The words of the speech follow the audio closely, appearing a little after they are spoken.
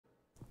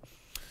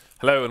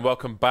Hello and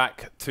welcome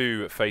back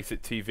to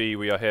FACEIT TV.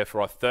 We are here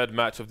for our third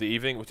match of the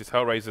evening, which is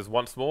Hellraisers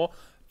once more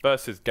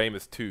versus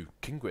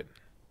G2.Kinguin.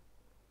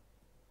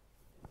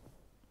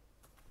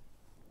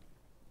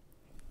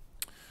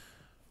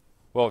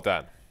 Well,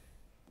 Dan.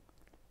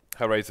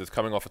 Hellraisers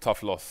coming off a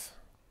tough loss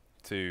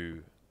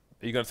to...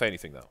 Are you going to say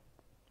anything now?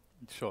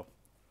 Sure.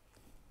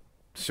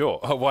 Sure.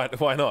 Oh,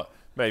 why not?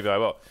 Maybe I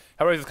will.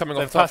 Hellraisers coming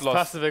off a tough loss.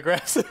 Passive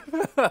aggressive.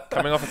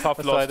 Coming off a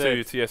tough loss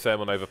to TSM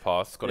on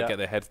Overpass. Got to Yeah. get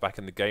their heads back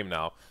in the game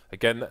now.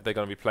 Again, they're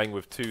going to be playing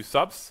with two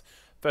subs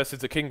versus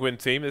the Kinguin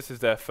team. This is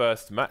their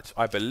first match,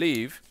 I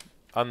believe,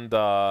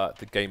 under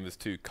the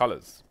G2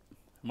 colours.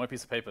 My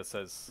piece of paper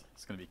says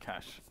it's going to be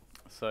cash.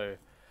 So,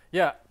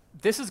 yeah,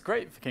 this is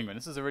great for Kinguin.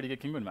 This is a really good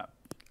Kinguin map.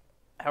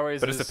 Hellraisers.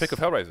 But it's a pick of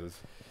Hellraisers.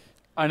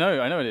 I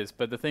know it is.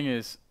 But the thing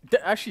is,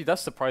 actually,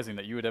 that's surprising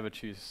that you would ever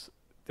choose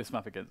this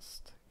map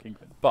against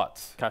Kinguin.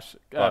 But Cash.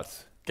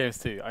 But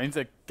G2. I need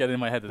to get it in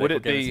my head that would they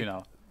it put be? G2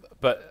 now.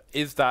 But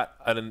is that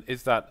an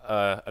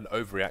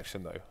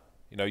overreaction though?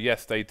 You know,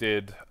 yes, they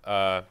did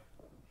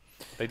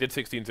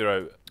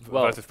 16-0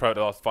 versus Pro at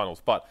the last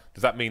finals. But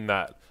does that mean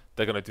that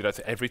they're going to do that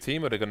to every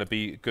team, or they're going to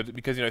be good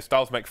because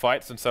styles make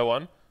fights and so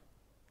on?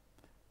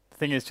 The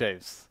thing is,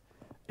 James,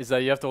 is that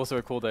you have to also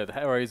recall that the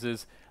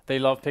Hellraisers, they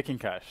love picking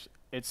cash.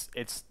 It's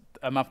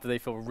a map that they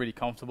feel really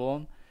comfortable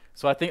on.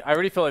 So I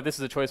really feel like this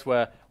is a choice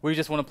where we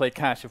just want to play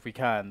cash if we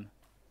can,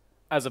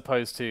 as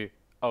opposed to,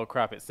 oh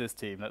crap, it's this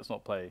team, let's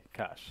not play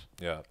cash.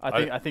 Yeah.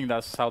 I think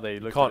that's how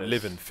they look at it. You can't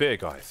live in fear,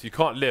 guys. You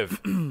can't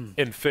live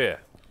in fear.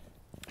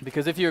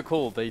 Because if you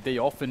recall, they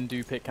often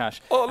do pick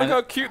cash. Oh, look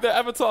how cute their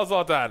avatars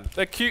are, Dan.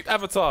 They're cute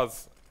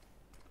avatars.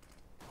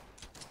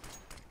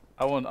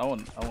 I want.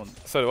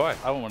 So do I.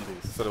 I want one of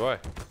these. So do I.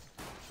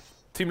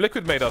 Team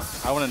Liquid made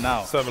us. I want it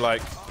now. Some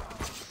like,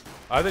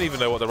 I don't even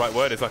know what the right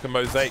word is, like a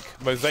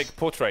mosaic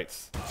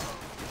portraits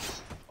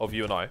of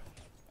you and I.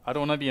 I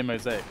don't want to be a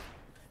mosaic.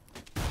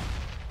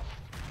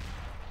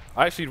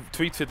 I actually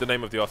tweeted the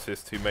name of the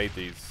artist who made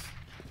these.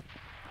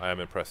 I am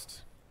impressed.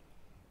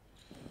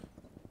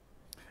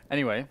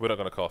 Anyway. We're not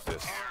going to cast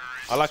this.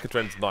 I like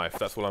AdreN's knife,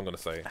 that's all I'm going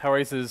to say.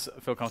 Hellraisers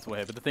feel comfortable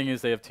here, but the thing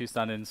is they have two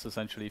stand-ins,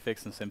 essentially,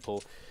 fixed and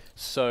simple.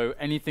 So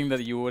anything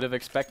that you would have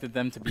expected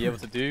them to be able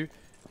to do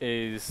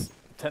is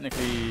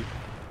technically...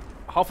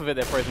 half of it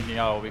they're probably thinking,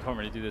 oh, we can't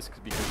really do this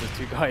because there's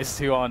two guys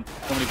who aren't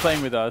normally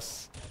playing with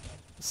us.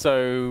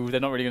 So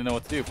they're not really going to know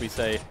what to do if we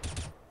say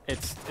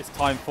it's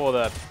time for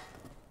the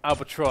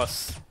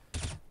albatross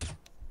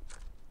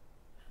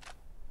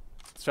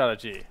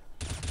strategy.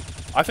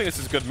 I think this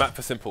is a good map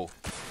for simple.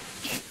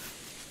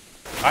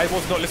 I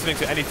was not listening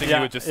to anything you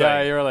were just saying.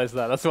 Yeah, you realize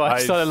that. That's why I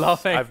started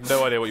laughing. I have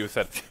no idea what you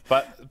said.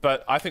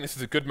 But I think this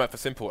is a good map for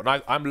simple,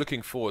 and I'm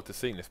looking forward to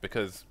seeing this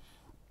because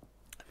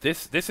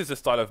this is a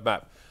style of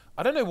map.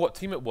 I don't know what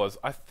team it was.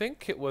 I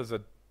think it was a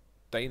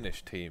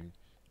Danish team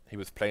he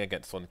was playing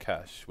against on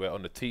Cash, where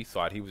on the T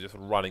side he was just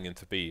running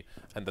into B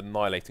and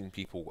annihilating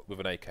people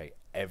with an AK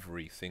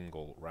every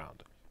single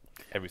round.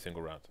 Every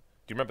single round. Do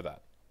you remember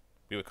that?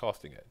 We were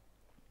casting it.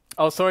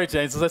 Oh, sorry,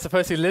 James. Was I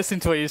supposed to listen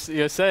to what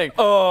you're saying?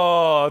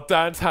 Oh,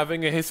 Dan's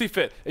having a hissy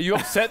fit. Are you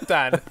upset,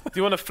 Dan? Do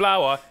you want a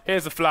flower?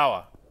 Here's a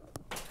flower.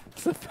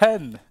 It's a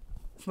pen.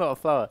 It's not a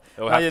flower.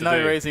 Now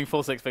you're raising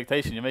false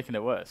expectation. You're making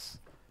it worse.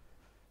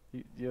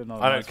 You're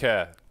not. I don't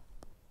care.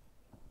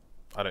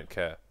 I don't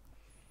care.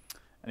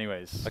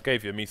 Anyways. I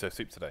gave you a miso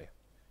soup today.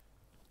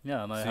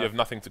 Yeah, and so you have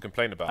nothing to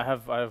complain about. I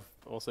have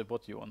also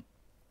bought you one.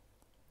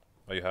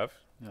 Oh, you have?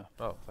 Yeah.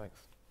 Oh,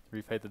 thanks.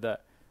 Repaid the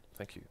debt.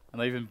 Thank you. And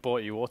I even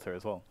bought you water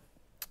as well.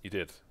 You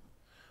did.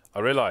 I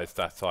realised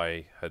that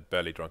I had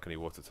barely drunk any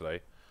water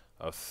today.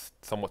 I was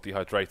somewhat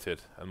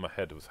dehydrated and my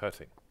head was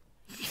hurting.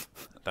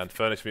 Dan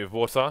furnished me with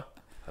water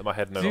and my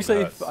head no longer hurts.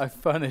 Did you say I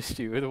furnished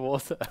you with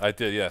water? I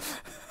did,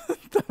 yes.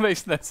 That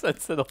makes no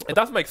sense at all. It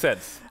does make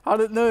sense. How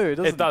did no? It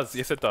doesn't. It does.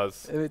 Yes, it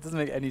does. It doesn't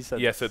make any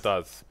sense. Yes, it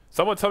does.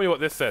 Someone tell me what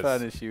this says.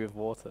 Furnish you with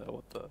water.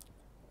 What the?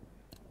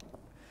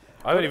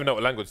 I don't even know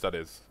what language that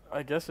is.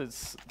 I guess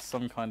it's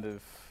some kind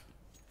of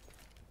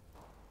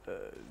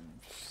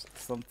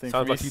something.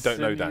 Sounds like you don't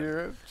know, Dan.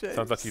 Europe,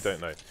 Sounds like you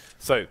don't know.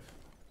 So,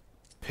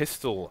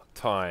 pistol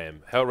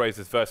time.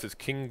 Hellraisers versus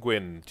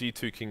Kinguin.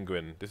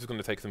 G2.Kinguin. This is going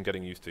to take some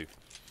getting used to,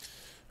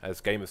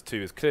 as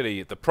Gamers2 is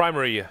clearly the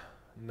primary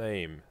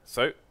name.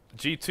 So,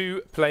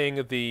 G2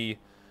 playing the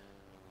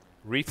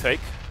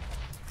retake.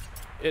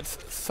 It's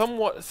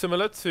somewhat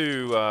similar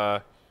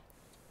to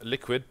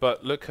Liquid,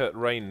 but look at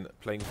Rain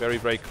playing very,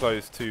 very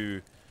close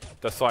to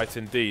the site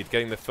indeed,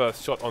 getting the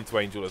first shot onto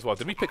Angel as well.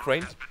 Did we pick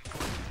Rain?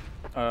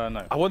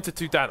 No. I wanted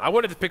to, Dan. I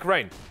wanted to pick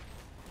Rain.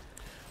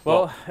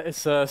 Well,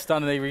 it's a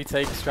standard A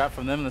retake strat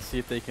from them. Let's see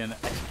if they can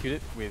execute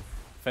it with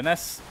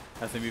finesse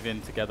as they move in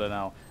together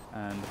now,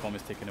 and the bomb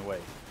is taken away.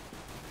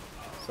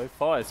 So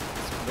far, it's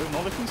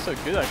not looking so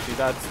good, actually.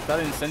 That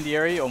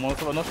incendiary, or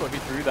Molotov, I'm not sure if he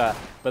threw that,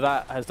 but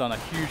that has done a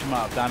huge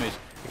amount of damage.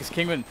 Because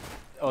Kinguin,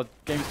 or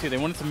Gamers2, they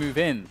wanted to move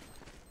in.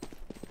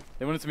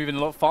 They wanted to move in a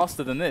lot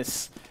faster than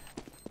this.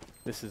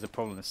 This is a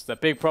problem. This is a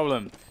big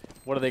problem.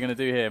 What are they going to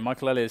do here?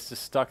 Maikelele is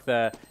just stuck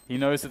there. He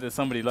knows that there's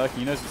somebody lurking.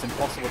 He knows it's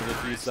impossible to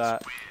defuse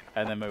that.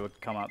 And then Mo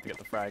would come out to get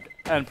the frag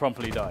and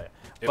promptly die.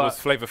 It was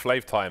Flavor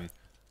Flav time.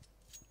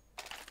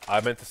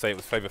 I meant to say it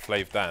was Flavor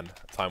Flav Dan.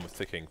 Time was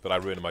ticking, but I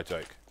ruined my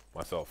joke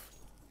myself.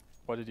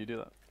 Why did you do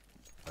that?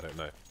 I don't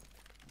know.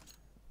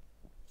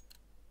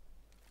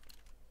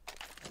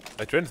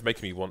 AdreN's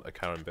making me want a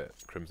Karen bit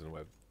Crimson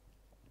Web.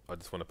 I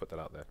just want to put that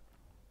out there.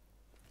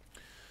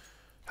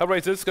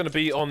 Hellraisers going to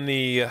be on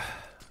the...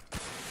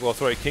 well,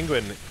 sorry,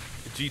 Kinguin.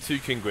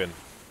 G2.Kinguin.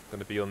 Going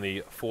to be on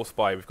the force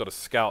buy. We've got a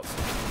scout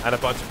and a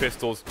bunch of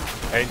pistols.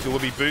 Angel will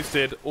be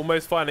boosted,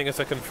 almost finding a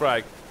second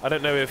frag. I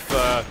don't know if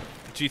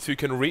G2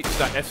 can reach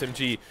that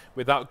SMG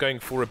without going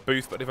for a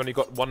boost, but they've only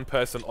got one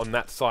person on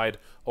that side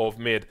of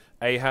mid.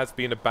 A has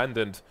been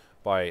abandoned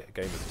by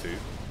Gamers 2.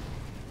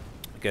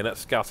 Again, that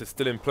scout is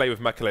still in play with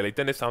Maikelele.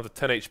 Dennis down to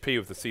 10 HP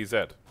with the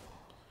CZ.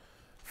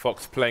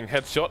 Fox playing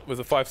headshot with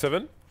a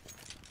 5-7.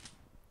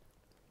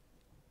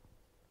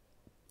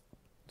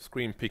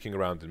 Scream peeking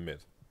around in mid.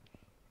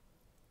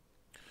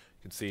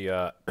 You can see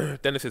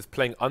Dennis is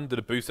playing under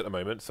the boost at the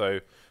moment,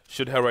 so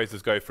should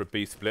Hellraisers go for a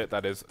B split,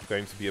 that is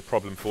going to be a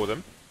problem for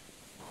them.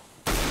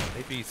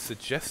 Maybe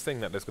suggesting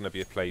that there's going to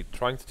be a play,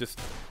 trying to just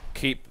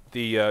keep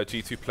the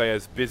G2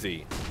 players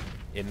busy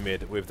in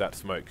mid with that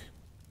smoke.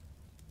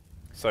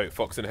 So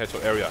Fox in the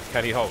headshot area,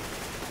 can he hold?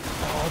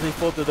 Oh, they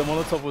thought that the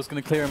Molotov was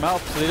going to clear him out,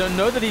 so they don't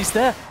know that he's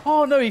there.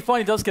 Oh no, he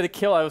finally does get a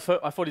kill. I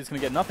thought he was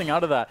going to get nothing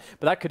out of that,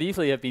 but that could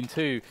easily have been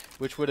 2,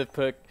 which would have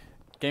put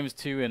Gamers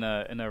 2 in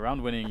a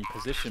round-winning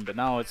position. But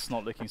now it's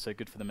not looking so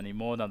good for them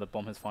anymore. Now the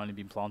bomb has finally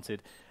been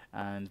planted,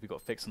 and we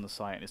got Fix on the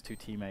site, and his 2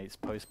 teammates.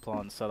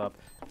 Post-plant setup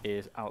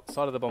is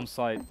outside of the bomb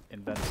site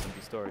in Venice and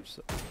B storage.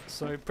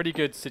 So pretty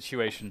good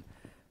situation.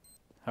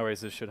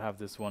 Hellraisers should have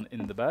this one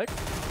in the bag.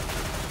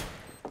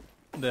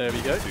 There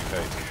we go.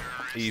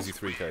 2K, easy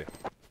 3K.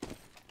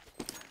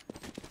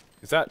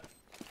 Is that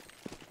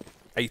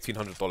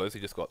 $1,800 he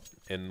just got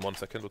in 1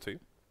 second or 2?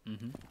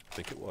 Mm-hmm. I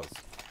think it was.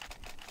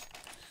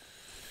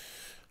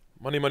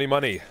 Money, money,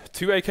 money.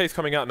 2 AKs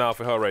coming out now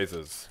for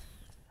Hellraisers.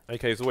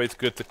 AK is always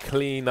good to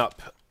clean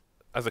up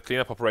as a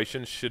cleanup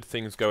operation should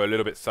things go a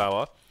little bit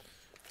sour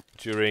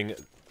during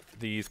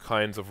these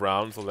kinds of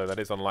rounds, although that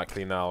is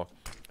unlikely now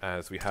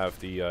as we have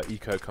the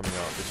eco coming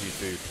out for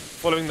G2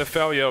 following the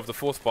failure of the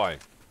force buy.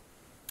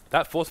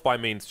 That force buy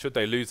means should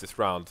they lose this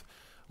round,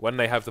 when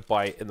they have the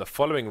buy in the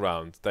following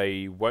round,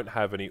 they won't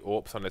have any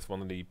AWPs unless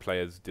one of the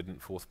players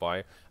didn't force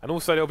buy. And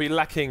also they'll be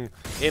lacking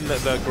in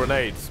the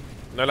grenades.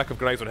 No lack of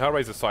grenades on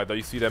Hellraiser's side, though.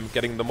 You see them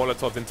getting the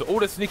Molotovs into all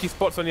the sneaky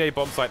spots on the A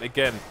bomb site.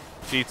 Again,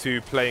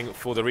 G2 playing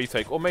for the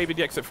retake, or maybe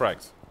the exit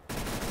frags.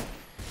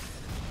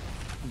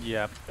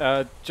 Yeah,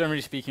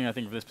 generally speaking, I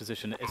think for this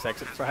position, it's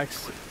exit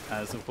frags,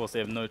 as of course they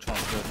have no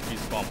chance to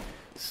defuse the bomb.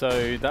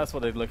 So that's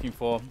what they're looking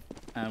for,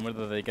 and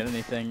whether they get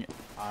anything,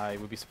 I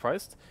would be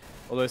surprised.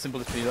 Although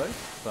simple is pretty low,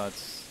 but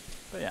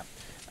yeah.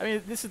 I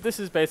mean, this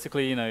is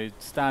basically, you know,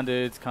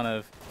 standard kind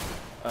of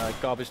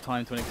garbage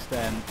time to an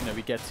extent. You know,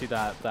 we get to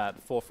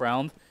that 4th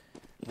round,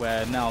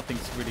 where now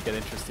things really get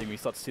interesting. We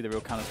start to see the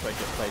real Counter-Strike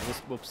get played.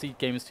 We'll see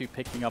Gamers 2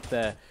 picking up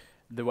the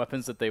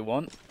weapons that they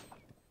want.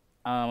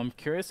 I'm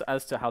curious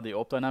as to how the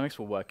AWP dynamics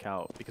will work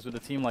out, because with a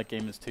team like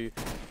Gamers 2,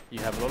 you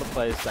have a lot of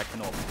players that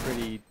can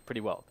AWP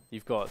pretty well.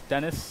 You've got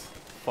Dennis,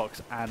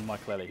 Fox, and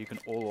Maikelele, who can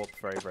all AWP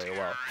very, very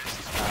well.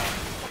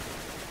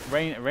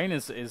 Rain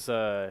is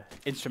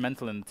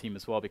instrumental in the team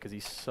as well, because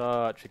he's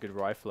such a good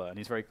rifler, and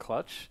he's very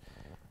clutch.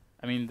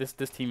 I mean, this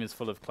team is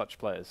full of clutch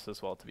players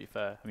as well, to be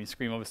fair. I mean,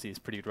 Scream obviously is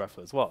pretty good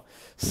rifler as well.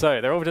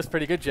 So they're all just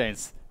pretty good,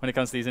 James, when it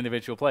comes to these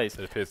individual plays.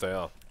 It appears they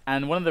are.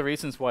 And one of the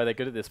reasons why they're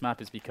good at this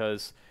map is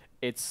because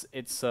the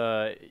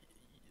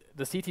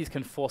CTs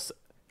can force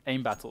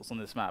aim battles on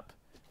this map.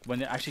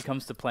 When it actually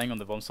comes to playing on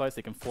the bomb sites,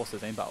 they can force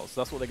those aim battles.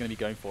 So that's what they're going to be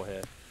going for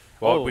here.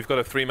 Well, we've got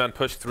a 3-man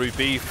push through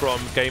B from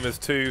Gamers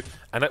 2,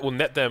 and that will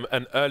net them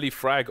an early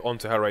frag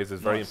onto Hellraisers.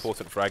 Very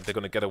important frag. They're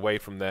going to get away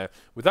from there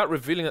without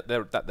revealing that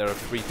there are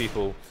 3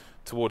 people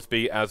towards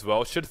B as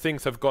well. Should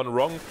things have gone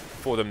wrong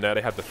for them there,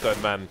 they have the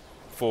 3rd man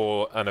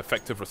for an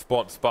effective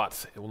response,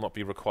 but it will not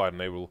be required, and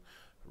they will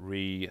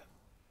reassign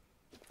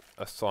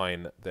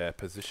their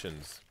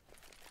positions.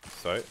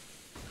 So,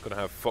 going to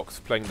have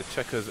Fox playing the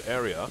checkers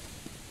area.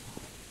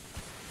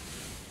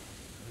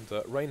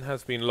 And Rain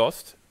has been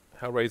lost.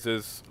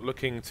 Hellraisers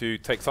looking to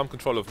take some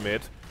control of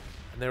mid.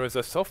 And there is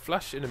a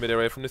self-flash in the mid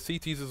area from the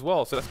CTs as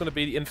well. So that's going to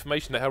be the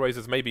information that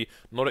Hellraisers maybe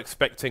not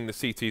expecting the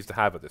CTs to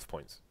have at this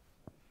point.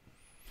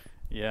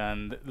 Yeah,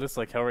 and it looks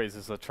like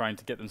Hellraisers are trying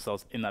to get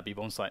themselves in that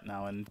B-bomb site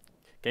now. And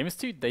Gamers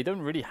 2, they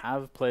don't really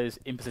have players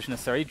in position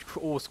necessarily.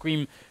 Or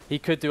Scream, he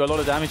could do a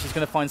lot of damage. He's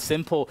going to find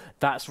Simple.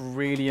 That's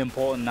really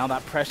important. Now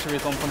that pressure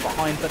is on from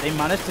behind, but they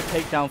managed to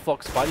take down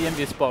Fox by the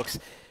envious box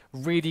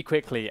really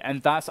quickly,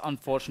 and that's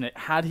unfortunate.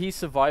 Had he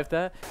survived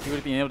there, he would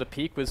have been able to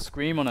peek with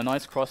Scream on a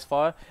nice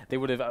crossfire. They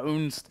would have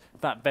owned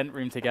that vent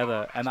room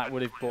together, and that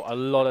would have brought a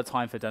lot of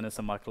time for Dennis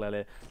and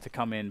Maikelele to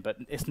come in, but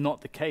it's not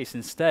the case.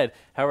 Instead,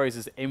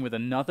 Hellraisers in with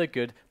another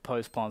good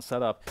post-plant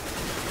setup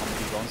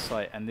on the bomb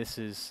site, and this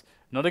is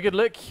Not a good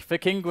look for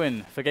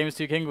Kinguin, for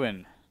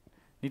Gamers2Kinguin.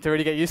 Need to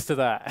really get used to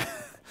that.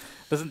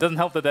 doesn't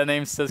help that their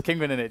name says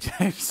Kinguin in it,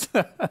 James.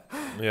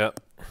 Yeah.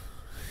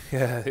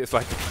 Yeah, it's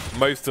like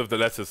most of the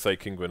letters say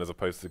Kinguin as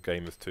opposed to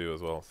Gamers2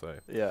 as well, so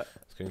yeah,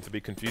 it's going to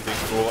be confusing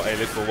for a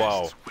little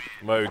while.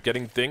 Mo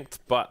getting dinked,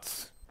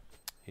 but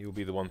he will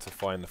be the one to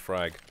find the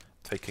frag,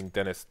 taking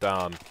Dennis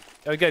down.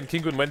 And again,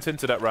 Kinguin went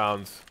into that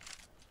round,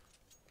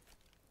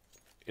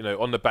 you know,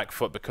 on the back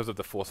foot because of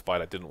the force buy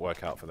that didn't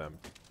work out for them.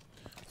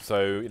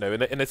 So, you know,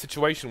 in a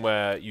situation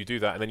where you do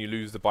that and then you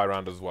lose the buy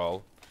round as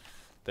well,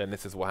 then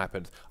this is what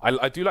happens.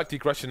 I do like the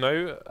aggression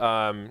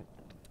though.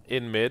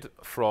 In mid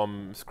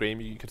from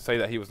Scream, you could say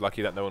that he was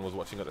lucky that no one was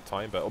watching at the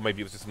time, but or maybe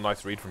it was just a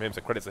nice read from him,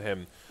 so credit to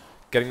him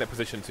getting that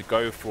position to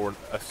go for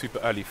a super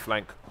early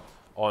flank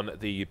on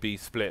the B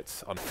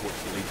split.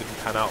 Unfortunately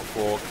didn't pan out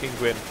for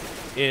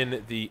Kinguin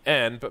in the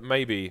end, but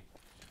maybe,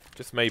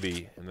 just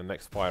maybe, in the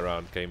next spy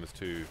round,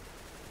 Gamers2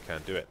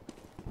 can do it.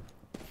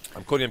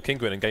 I'm calling him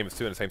Kinguin and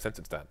Gamers2 in the same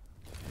sentence, Dan.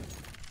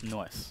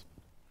 Nice.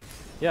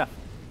 Yeah.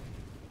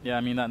 Yeah,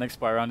 I mean, that next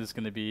buy round is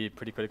going to be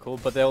pretty critical,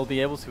 but they'll be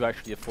able to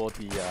actually afford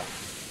the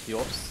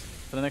ops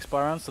for the next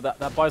buy round, so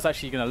that buy is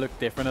actually going to look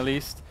different at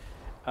least.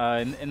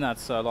 In that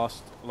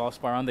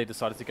last buy round, they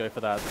decided to go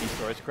for that B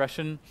storage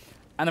aggression,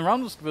 and the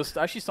round was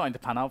actually starting to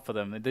pan out for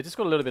them. They just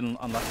got a little bit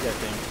unlucky, I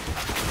think.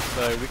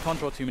 So we can't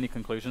draw too many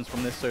conclusions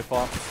from this so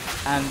far.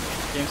 And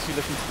Gamers2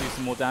 looking to do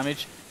some more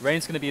damage.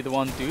 Rain's going to be the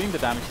one doing the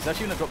damage. He's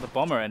actually going to drop the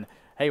bomber, and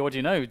hey, what do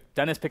you know?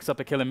 Dennis picks up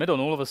a kill in middle,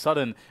 and all of a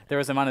sudden there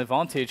is a man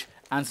advantage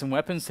and some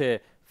weapons here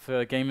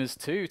for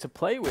Gamers2 to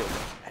play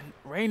with. And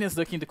Rain is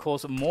looking to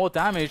cause more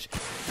damage.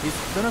 He's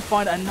going to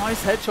find a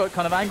nice headshot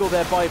kind of angle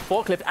there by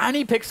Forklift, and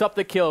he picks up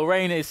the kill.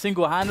 Rain is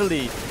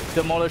single-handedly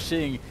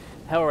demolishing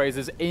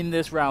Hellraisers in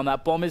this round.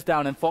 That bomb is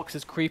down, and Fox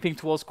is creeping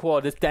towards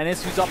quad. It's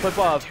Dennis who's up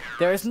above.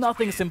 There is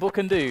nothing Simple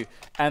can do,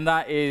 and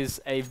that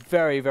is a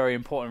very, very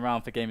important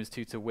round for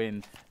Gamers2 to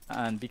win.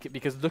 And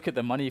because look at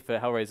the money for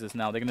Hellraisers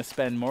now. They're going to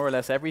spend more or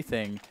less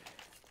everything,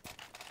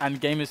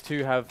 and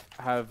Gamers2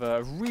 have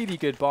a really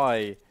good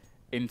buy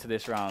into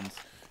this round.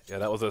 Yeah,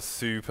 that was a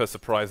super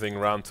surprising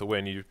round to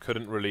win. You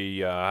couldn't really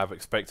have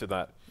expected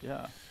that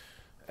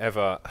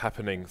ever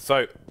happening.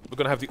 So we're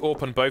going to have the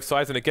AWP on both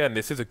sides, and again,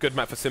 this is a good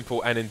map for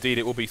Simple, and indeed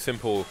it will be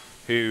Simple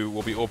who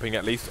will be AWPing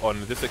at least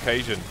on this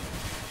occasion.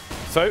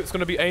 So it's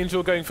going to be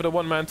Angel going for the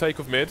one-man take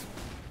of mid.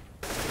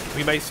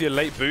 We may see a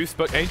late boost,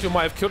 but Angel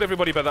might have killed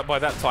everybody by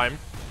that time.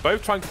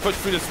 Both trying to push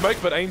through the smoke,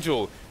 but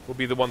Angel will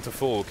be the one to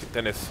fall.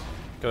 Dennis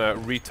going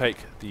to retake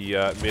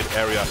the mid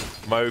area.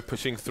 Mo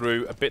pushing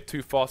through a bit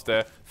too fast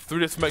there. Through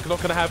the smoke, not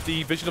going to have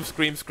the vision of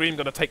Scream. Scream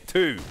going to take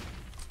two.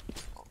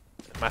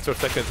 Matter of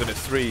seconds, and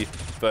it's 3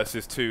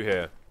 versus 2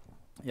 here.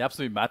 The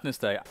absolute madness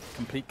there.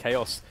 Complete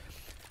chaos.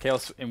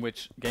 Chaos in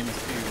which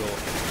Gamers2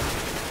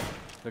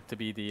 will look to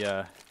be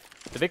the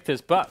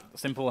victors, but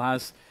Simple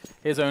has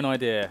his own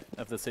idea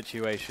of the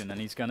situation, and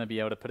he's going to be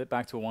able to put it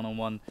back to a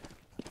one-on-one.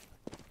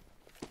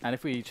 And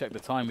if we check the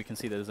time, we can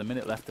see that there's a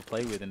minute left to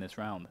play with in this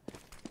round.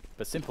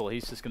 But Simple,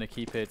 he's just going to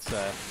keep it,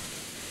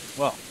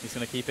 well, he's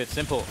going to keep it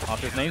simple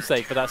after his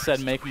namesake. But that said,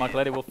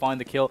 Maikelele will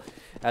find the kill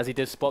as he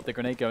did spot the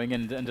grenade going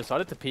in and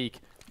decided to peek.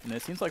 And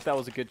it seems like that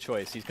was a good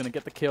choice. He's going to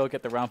get the kill,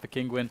 get the round for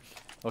Kinguin,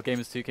 or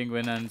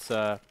Gamers2Kinguin. And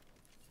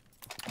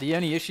the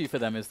only issue for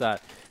them is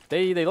that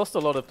they lost a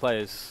lot of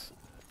players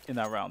in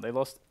that round. They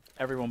lost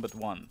everyone but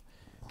one.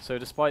 So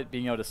despite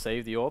being able to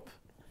save the AWP,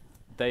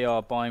 they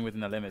are buying within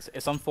their limits.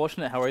 It's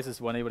unfortunate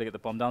Hellraisers weren't able to get the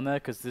bomb down there,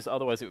 because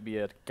otherwise it would be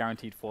a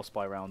guaranteed 4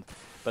 spy round.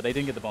 But they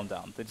didn't get the bomb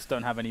down. They just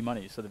don't have any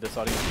money, so they're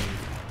deciding to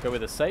go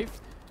with a safe.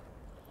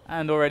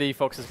 And already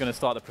Fox is going to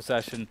start the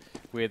procession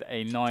with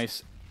a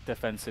nice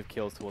defensive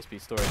kills towards B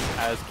storage,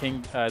 as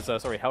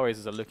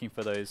Hellraisers are looking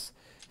for those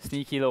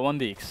sneaky little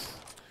one-deeks.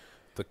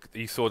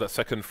 You saw that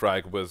second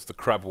frag was the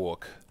crab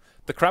walk.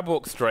 The crab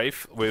walk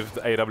strafe with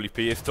the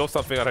AWP is still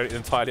something I don't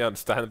entirely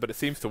understand, but it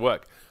seems to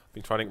work. I've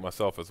been trying it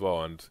myself as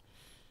well, and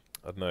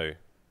I don't know.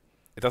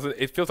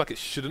 It feels like it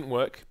shouldn't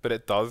work, but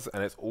it does,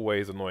 and it's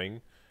always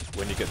annoying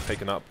when you get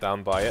taken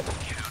down by it.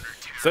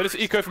 So this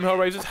eco from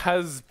Hellraisers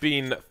has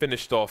been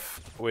finished off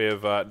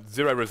with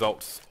 0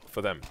 results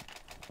for them.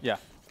 Yeah.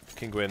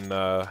 Kinguin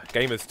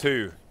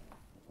Gamers2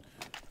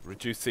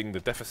 reducing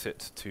the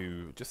deficit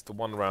to just the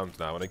 1 round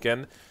now, and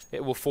again,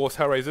 it will force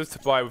Hellraisers to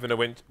buy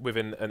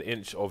within an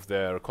inch of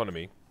their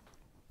economy.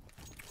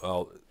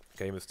 Well,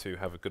 Gamers2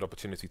 have a good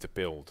opportunity to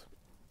build.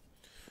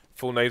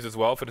 Full nades as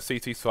well for the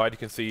CT side. You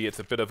can see it's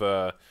a bit of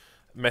a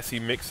messy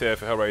mix here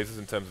for Hellraisers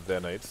in terms of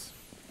their nades.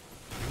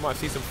 You might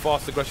see some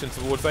fast aggression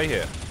towards A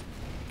here.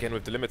 Again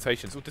with the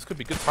limitations. Ooh, this could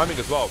be good timing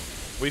as well.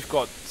 We've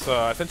got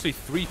essentially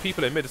 3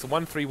 people in mid. It's a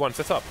 1-3-1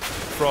 setup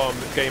from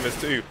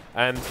Gamers2.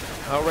 And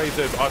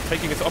Hellraisers are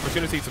taking this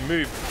opportunity to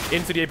move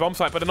into the A bomb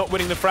site, but they're not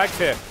winning the frags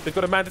here. They've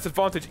got a man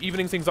disadvantage,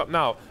 evening things up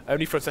now.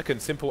 Only for a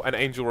second, Simple and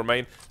Angel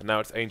remain. And now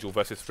it's Angel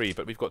versus 3.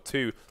 But we've got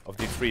 2 of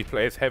these 3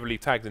 players heavily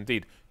tagged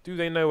indeed. Do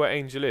they know where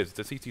Angel is?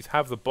 The CTs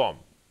have the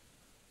bomb.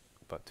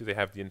 But do they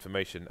have the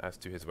information as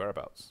to his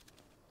whereabouts?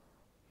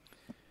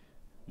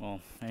 Well,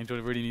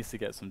 Angel really needs to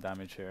get some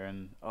damage here,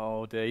 and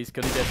oh dear, he's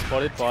going to get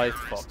spotted by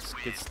Fox.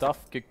 Good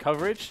stuff, good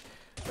coverage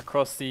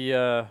across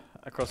the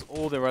across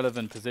all the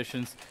relevant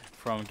positions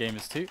from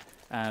Gamers 2,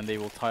 and they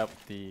will tie up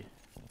the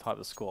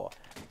score.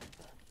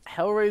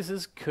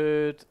 Hellraisers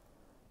could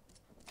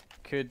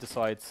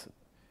decide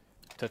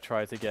to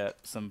try to get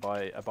some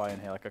buy in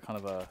here, like a kind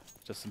of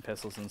just some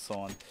pistols and so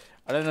on.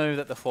 I don't know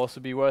that the force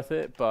would be worth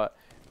it, but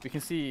we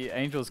can see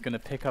Angel's going to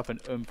pick up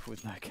an Ump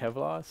with no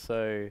Kevlar,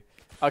 so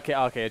okay,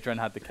 AdreN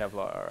had the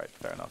Kevlar, alright,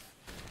 fair enough.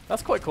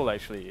 That's quite cool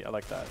actually, I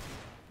like that.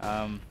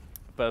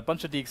 But a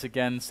bunch of Deags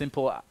again.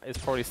 Simple is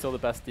probably still the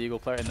best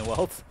Deagle player in the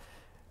world.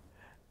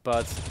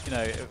 But, you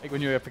know,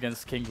 when you're up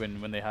against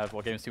Kinguin when they have,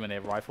 or Games 2 when they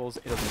have rifles,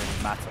 it doesn't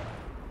really matter.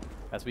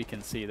 As we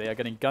can see, they are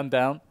getting gunned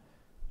down,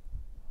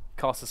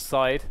 cast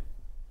aside,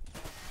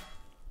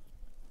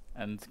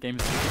 and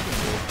Games 2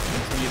 will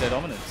continue their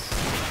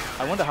dominance.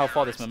 I wonder how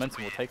far this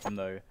momentum will take them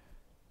though.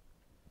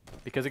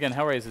 Because again,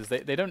 Hellraisers,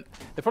 they don't...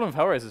 The problem with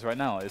Hellraisers right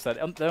now is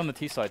that they're on the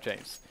T side,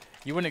 James.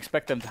 You wouldn't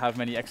expect them to have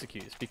many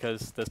executes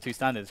because there's 2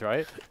 standards,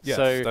 right? Yes,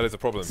 so that is a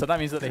problem. So that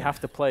means that they have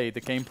to play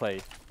the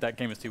gameplay that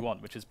Gamers 2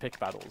 want, which is pick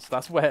battles.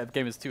 That's where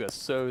Gamers 2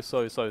 are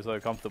so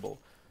comfortable.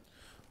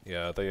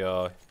 Yeah, they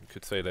are, you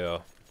could say they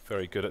are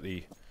very good at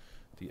the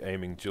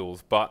aiming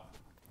duels, but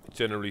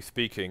generally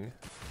speaking,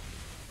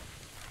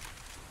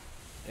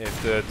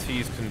 if the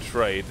T's can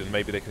trade, then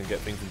maybe they can get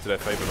things into their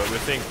favor. But we're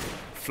seeing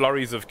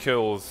flurries of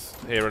kills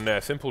here and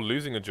there. Simple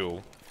losing a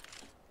duel,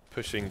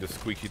 pushing the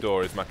squeaky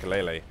door is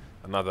Maikelele.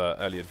 Another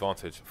early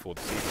advantage for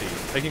the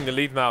CT. Taking the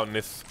lead now in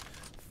this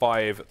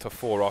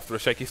 5-4 after a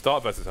shaky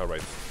start versus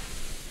Hellraisers.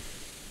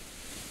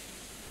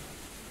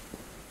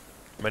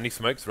 Many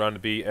smokes around the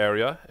B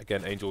area.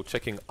 Again, Angel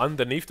checking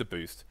underneath the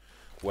boost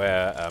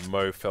where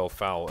Mo fell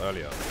foul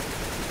earlier.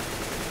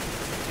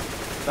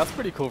 That's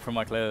pretty cool from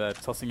Maikelele there,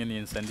 tossing in the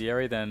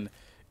incendiary. Then,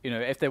 you know,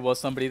 if there was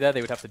somebody there,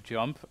 they would have to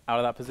jump out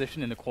of that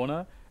position in the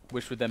corner,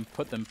 which would then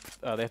put them,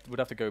 they would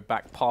have to go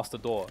back past the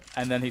door,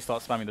 and then he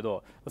starts spamming the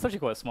door. That's actually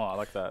quite smart, I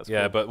like that. That's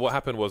yeah, cool. But what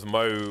happened was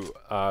Mo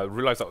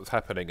realized that was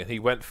happening, and he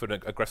went for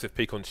an aggressive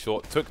peek on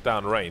short, took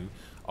down Rain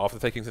after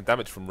taking some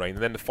damage from Rain,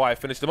 and then the fire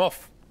finished him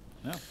off.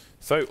 Yeah.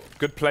 So,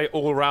 good play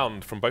all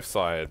around from both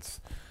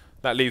sides.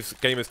 That leaves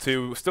Gamers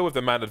 2 still with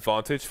the man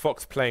advantage.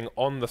 Fox playing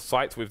on the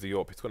site with the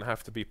AWP. It's going to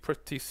have to be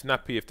pretty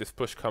snappy if this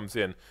push comes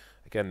in.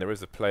 Again, there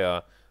is a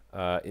player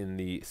in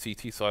the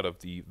CT side of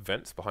the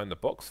vents behind the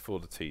box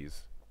for the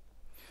Ts.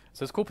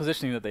 So it's cool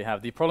positioning that they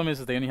have. The problem is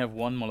that they only have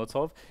one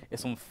Molotov.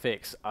 It's on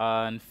Fix.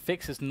 And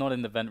Fix is not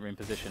in the vent room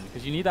position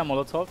because you need that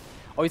Molotov.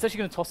 Oh, he's actually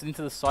going to toss it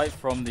into the site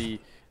from the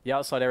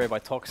outside area by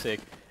Toxic.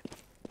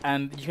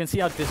 And you can see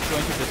how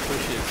disjointed this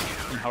push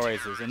is in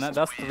Hellraisers. And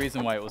that's the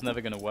reason why it was never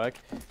going to work.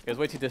 It was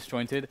way too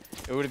disjointed.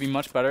 It would have been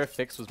much better if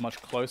Fix was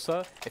much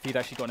closer, if he'd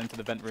actually gotten into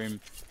the vent room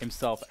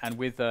himself. And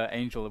with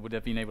Angel, it would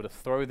have been able to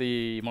throw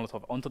the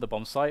Molotov onto the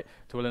bomb site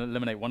to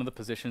eliminate one of the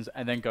positions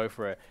and then go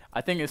for it.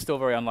 I think it's still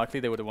very unlikely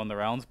they would have won the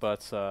round,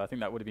 but I think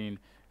that would have been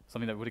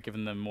something that would have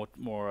given them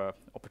more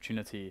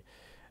opportunity.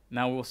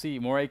 Now we'll see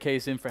more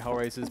AKs in for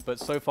Hellraisers, but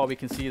so far we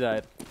can see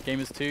that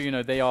Gamers 2, you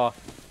know, they are...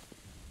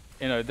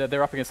 You know,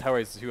 they're up against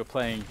Hellraisers who are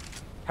playing...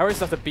 Hellraisers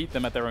have to beat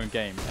them at their own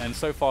game, and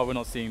so far we're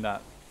not seeing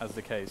that as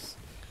the case.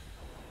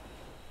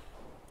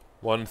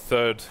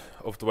 1/3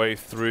 of the way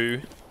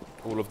through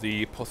all of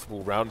the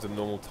possible rounds in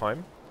normal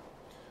time.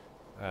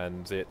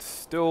 And it's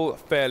still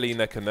fairly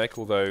neck and neck,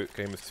 although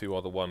Gamers 2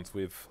 are the ones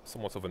with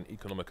somewhat of an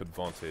economic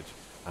advantage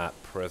at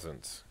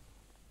present.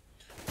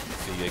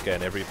 See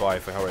again, every buy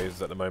for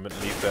Hellraisers at the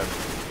moment leaves them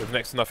with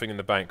next to nothing in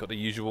the bank. Got the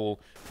usual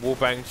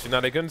wallbang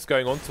shenanigans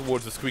going on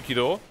towards the squeaky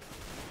door.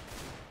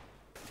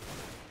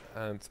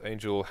 And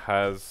Angel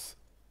has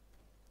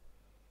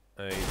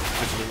a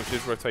position which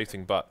is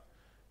rotating, but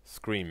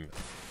Scream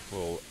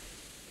will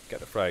get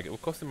the frag. It will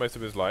cost him most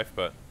of his life,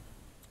 but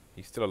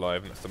he's still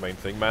alive, and that's the main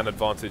thing. Man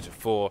advantage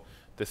for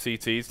the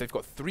CTs. They've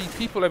got 3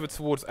 people over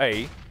towards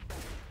A,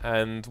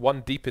 and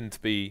 1 deep into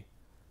B,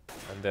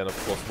 and then,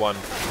 of course, 1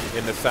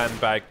 in the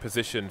sandbag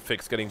position.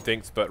 Fix getting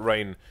dinked, but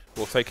Rain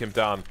will take him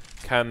down.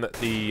 Can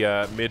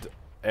the mid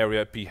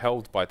area be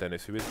held by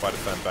Dennis, who is by the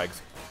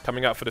sandbags?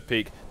 Coming out for the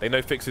peak. They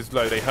know Fix is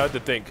low. They heard the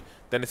dink.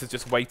 Dennis is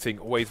just waiting.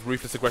 Always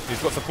ruthless aggression.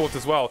 He's got support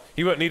as well.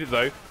 He won't need it,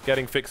 though.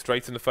 Getting Fix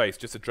straight in the face.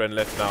 Just AdreN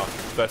left now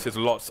versus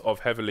lots of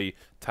heavily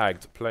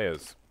tagged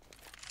players.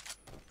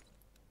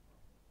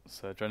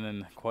 So AdreN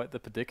in quite the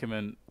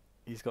predicament.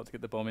 He's got to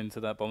get the bomb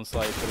into that bomb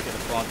site. He's got to get the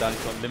plant down.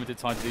 He's got limited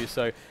time to do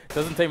so.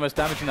 Doesn't take much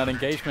damage in that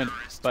engagement,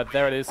 but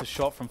there it is, a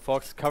shot from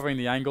Fox covering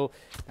the angle,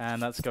 and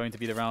that's going to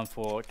be the round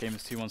for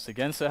Gamers 2 once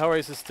again. So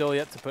Hellraisers is still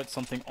yet to put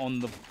something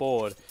on the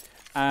board.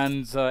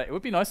 And it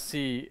would be nice to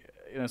see,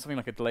 you know, something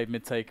like a delayed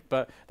mid-take,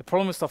 but the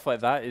problem with stuff like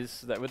that is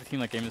that with a team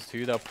like Gamers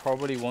 2, they'll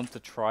probably want to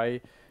try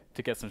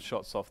to get some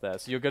shots off there.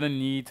 So you're going to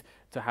need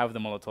to have the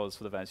Molotovs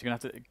for the vents. You're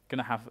going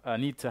to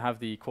need to have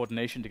the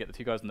coordination to get the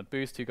 2 guys on the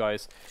boost, 2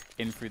 guys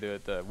in through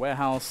the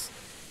warehouse.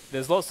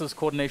 There's lots of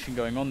coordination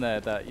going on there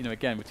that, you know,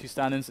 again, with 2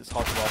 stand-ins, it's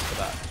hard to ask for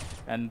that.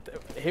 And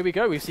here we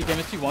go. We see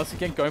Gamers 2 once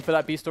again going for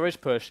that B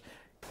storage push.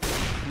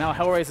 Now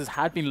Hellraisers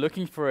had been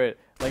looking for it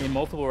like in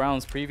multiple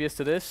rounds previous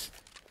to this,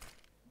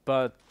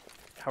 but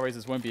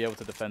Hellraisers won't be able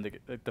to defend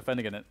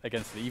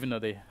against it, even though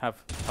they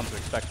have come to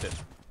expect it.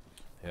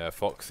 Yeah,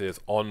 Fox is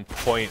on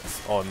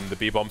points on the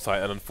B-bomb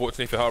site, and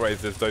unfortunately for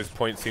Hellraisers, those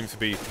points seem to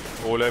be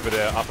all over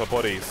their upper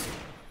bodies.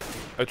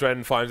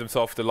 AdreN finds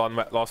himself the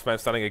last man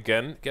standing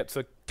again, gets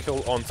a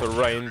kill onto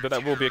Rain, but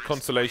that will be a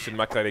consolation.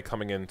 Maikelele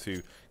coming in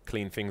to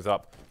clean things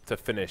up to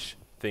finish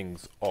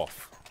things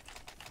off.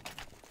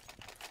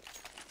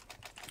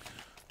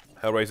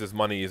 Hellraisers'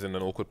 money is in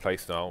an awkward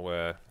place now,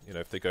 where, you know,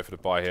 if they go for the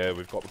buy here,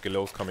 we've got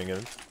Galil's coming in.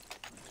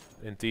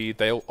 Indeed,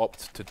 they'll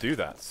opt to do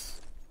that.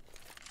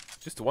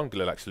 Just the one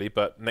Galil actually,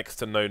 but next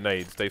to no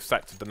nades. They've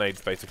sacked the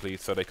nades basically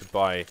so they could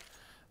buy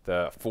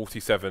the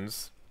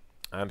 47s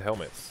and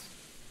helmets.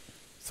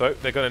 So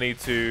they're going to need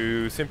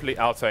to simply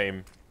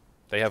out-aim.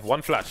 They have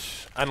one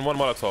flash and one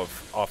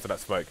Molotov after that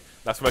smoke.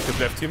 That smoke has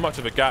left too much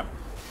of a gap.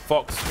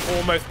 Fox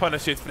almost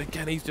punishes, but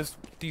again,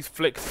 these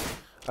flicks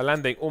are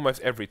landing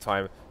almost every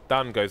time.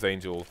 Down goes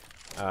Angel.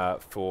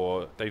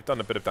 They've done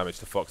a bit of damage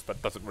to Fox,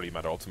 but doesn't really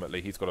matter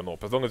ultimately. He's got an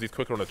AWP. As long as he's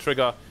quicker on the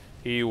trigger,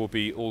 he will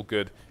be all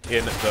good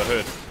in the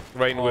hood.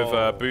 Rain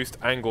with boost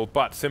angle,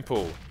 but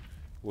Simple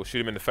will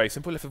shoot him in the face.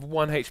 Simple left with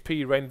 1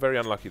 HP. Rain very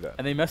unlucky there.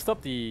 And they messed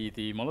up the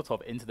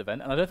Molotov into the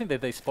vent, and I don't think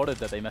that they spotted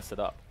that they messed it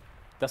up.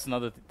 That's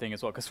another thing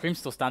as well, because Scream's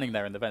still standing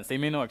there in the vents. They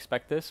may not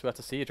expect this. We have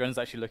to see. AdreN's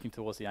actually looking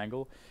towards the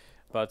angle,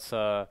 but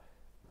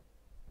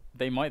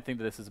they might think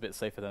that this is a bit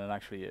safer than it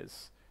actually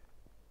is.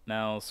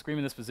 Now, Scream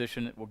in this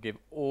position will give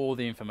all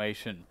the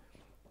information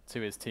to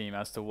his team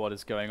as to what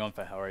is going on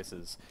for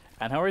Hellraisers.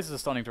 And Hellraisers are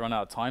starting to run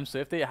out of time, so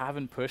if they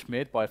haven't pushed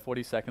mid by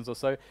 40 seconds or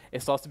so,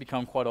 it starts to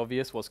become quite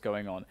obvious what's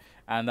going on.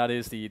 And that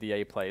is the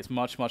A play. It's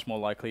much, much more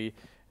likely,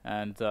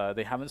 and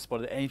they haven't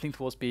spotted anything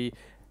towards B.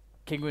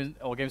 Kinguin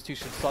or Games 2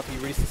 should start to be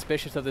really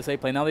suspicious of this A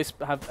play. Now they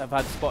have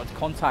had spotted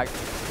contact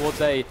towards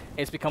A.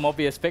 It's become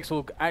obvious. Fix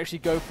will actually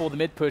go for the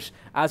mid push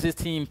as his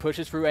team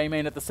pushes through A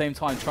main at the same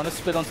time, trying to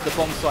split onto the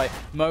bomb site.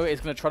 Mo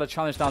is going to try to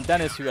challenge down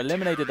Dennis, who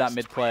eliminated that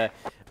mid player,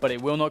 but it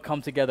will not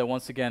come together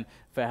once again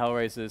for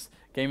Hellraisers.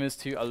 Gamers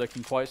 2 are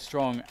looking quite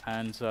strong,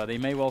 and they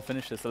may well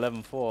finish this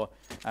 11-4,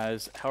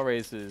 as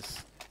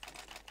Hellraisers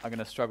are going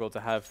to struggle to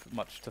have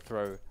much to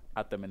throw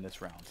at them in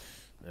this round.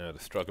 Yeah, the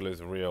struggle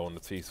is real on the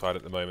T side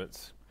at the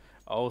moment.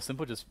 Oh,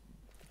 Simple just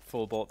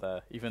full bolt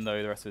there, even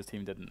though the rest of his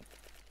team didn't.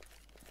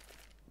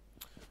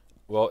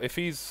 Well, if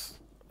he's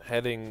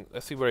heading...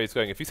 Let's see where he's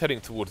going. If he's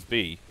heading towards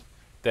B,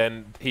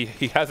 then he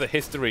has a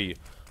history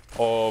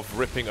of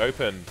ripping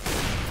open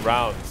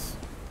rounds.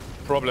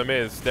 Problem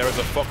is, there is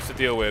a Fox to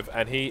deal with,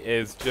 and he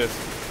is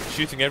just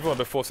shooting everyone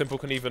before Simple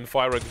can even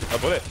fire a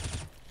bullet.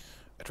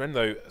 AdreN,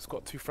 though, has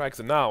got 2 frags,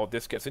 and now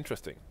this gets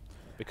interesting,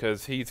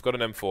 because he's got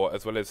an M4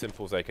 as well as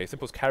Simple's AK.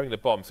 Simple's carrying the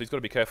bomb, so he's got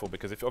to be careful,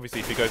 because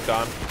obviously if he goes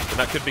down, then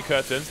that could be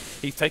curtains.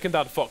 He's taken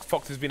down Fox.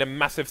 Fox has been a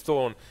massive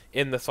thorn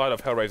in the side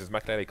of Hellraisers.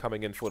 Maikelele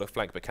coming in for the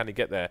flank, but can he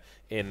get there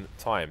in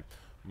time?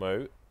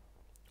 Mo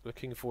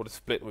looking for the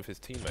split with his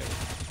teammate.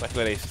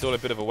 Maikelele is still a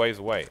bit of a ways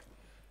away.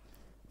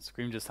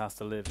 Scream just has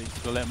to live. He's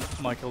going to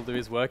let Mikail do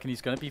his work, and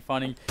he's going to be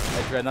finding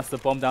AdreN. That's the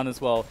bomb down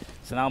as well.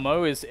 So now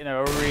Mo is in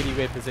a really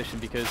weird position,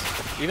 because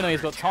even though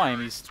he's got time,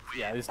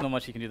 there's not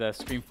much he can do there.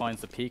 Scream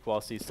finds the peak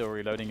whilst he's still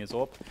reloading his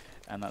AWP,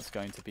 and that's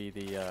going to be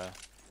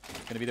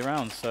the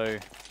round. So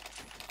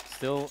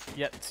still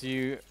yet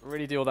to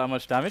really do all that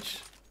much damage.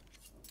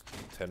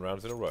 10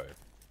 rounds in a row.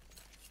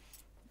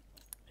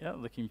 Yeah,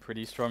 looking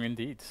pretty strong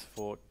indeed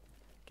for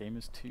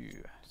Gamers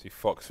 2. See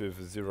Fox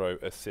with 0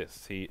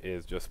 assists. He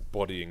is just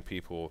bodying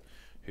people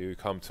who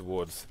come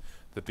towards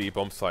the B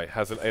bomb site.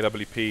 Has an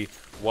AWP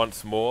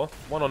once more.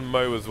 One on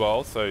Mo as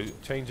well, so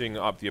changing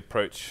up the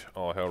approach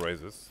are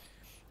Hellraisers.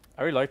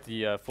 I really like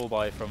the full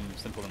buy from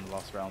Simple in the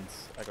last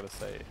rounds, I gotta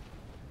say.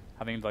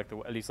 Having like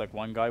at least like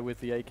one guy with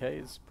the AK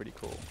is pretty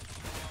cool.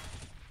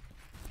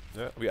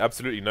 Yeah, we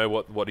absolutely know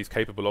what he's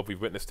capable of.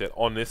 We've witnessed it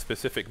on this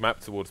specific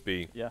map towards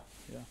B. Yeah.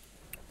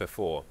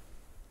 Before.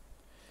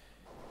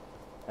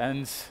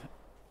 And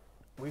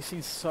we've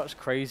seen such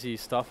crazy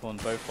stuff on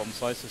both bomb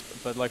sites,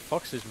 but like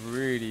Fox has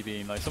really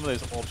been like some of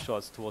those AWP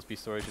shots towards B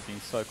storage have been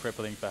so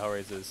crippling for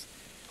Hellraisers,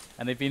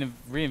 and they've been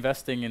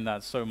reinvesting in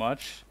that so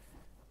much.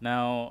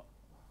 Now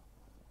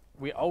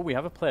we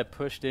have a player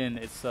pushed in.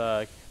 It's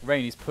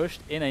Rain. He's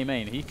pushed in A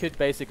main. He could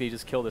basically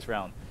just kill this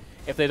round.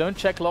 If they don't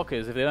check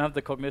lockers, if they don't have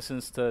the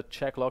cognizance to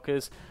check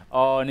lockers,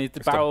 and the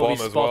barrel will be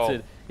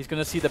spotted. Well. He's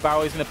going to see the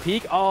barrel, he's going to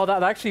peek. Oh,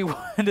 that actually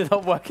ended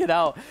up working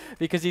out,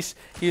 because he is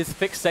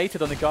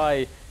fixated on the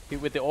guy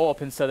with the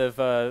AWP instead of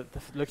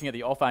looking at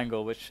the off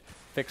angle, which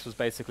Fix was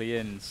basically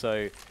in.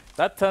 So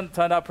that turned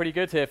out pretty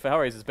good here for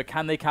Hellraisers, but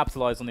can they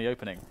capitalize on the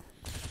opening?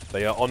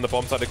 They are on the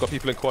bomb site. They've got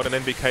people in quad and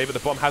NBK, but the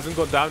bomb hasn't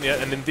gone down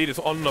yet, and indeed it's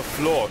on the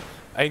floor.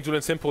 Angel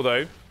and Simple,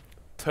 though,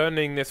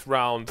 turning this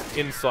round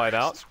inside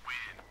out.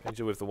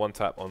 Angel with the one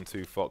tap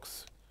onto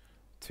Fox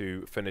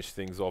to finish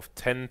things off.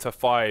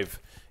 10-5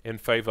 in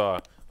favor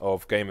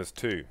of Gamers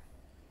 2.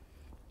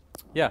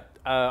 Yeah,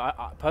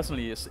 I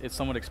personally, it's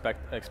somewhat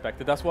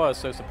expected. That's why I was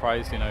so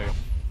surprised,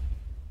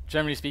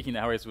 generally speaking, the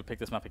Hellraisers would pick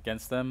this map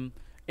against them.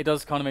 It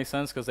does kind of make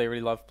sense because they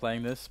really love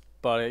playing this,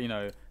 but you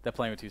know, they're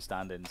playing with 2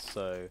 stand-ins,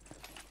 so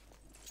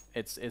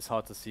it's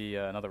hard to see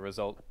another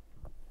result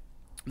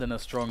than a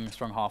strong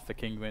half for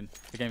Kinguin,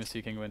 for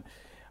Gamers2Kinguin.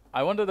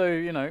 I wonder though,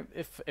 you know,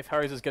 if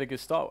Hellraisers get a good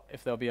start,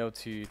 if they'll be able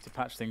to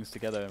patch things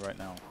together right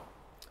now.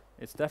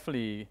 It's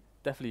definitely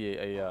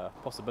a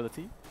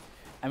possibility.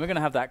 And we're going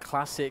to have that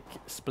classic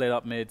split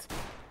up mid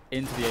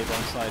into the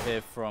A-bomb side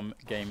here from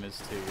Gamers2.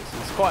 So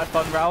it's quite a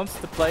fun round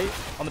to play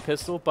on the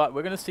pistol, but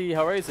we're going to see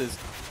Hellraisers.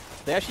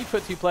 They actually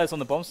put 2 players on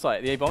the bomb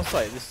site, the A-bomb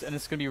site, and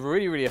it's going to be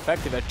really, really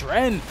effective.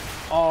 AdreN!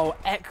 Oh,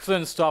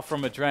 excellent stuff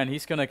from AdreN.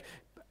 He's going to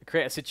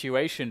create a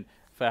situation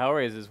for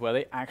Hellraisers where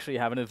they actually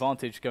have an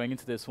advantage going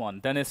into this one.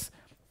 Dennis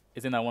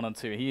is in that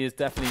 1-on-2. He is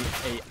definitely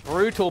a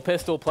brutal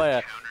pistol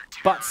player,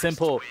 but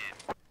Simple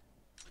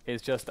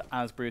is just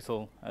as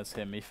brutal as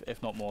him,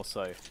 if not more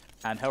so.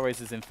 And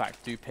Hellraisers, in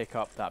fact, do pick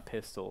up that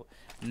pistol.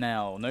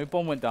 Now, no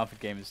bomb went down for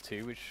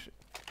Gamers2, which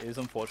is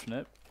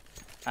unfortunate.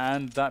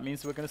 And that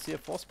means we're going to see a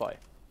force buy.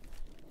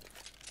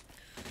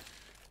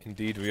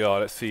 Indeed we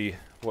are. Let's see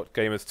what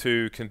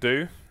Gamers2 can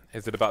do.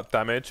 Is it about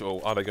damage,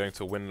 or are they going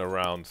to win the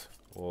round?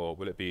 Or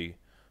will it be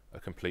a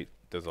complete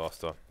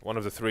disaster? One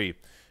of the 3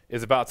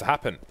 is about to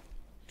happen.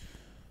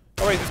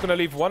 Alright, it's going to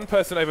leave one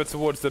person over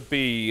towards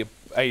the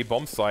A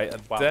bomb site,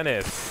 and wow.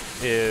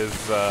 Dennis is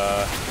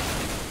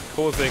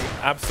causing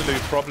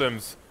absolute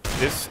problems.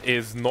 This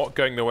is not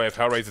going the way of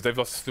Hellraisers. They've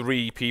lost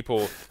 3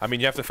 people. I mean,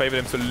 you have to favour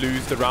them to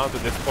lose the round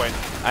at this point,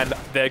 and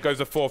there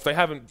goes a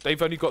 4th.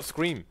 They've only got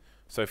Scream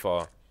so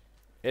far.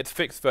 It's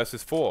fixed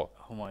versus 4.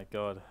 Oh my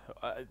god,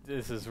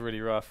 this is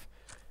really rough.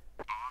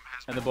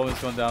 And the bomb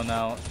has gone down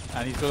now,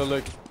 and he's got to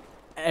look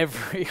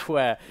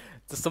everywhere.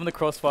 Some of the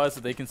crossfires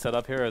that they can set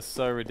up here are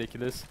so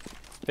ridiculous.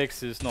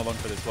 Fix is not long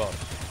for this well.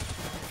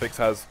 Fix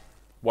has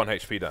 1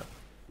 HP down.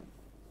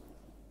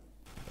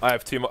 I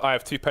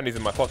have 2 pennies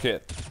in my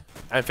pocket,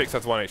 and Fix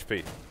has 1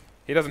 HP.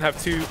 He doesn't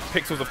have 2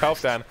 pixels of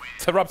health down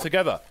to rub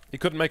together. He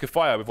couldn't make a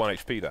fire with 1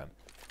 HP down.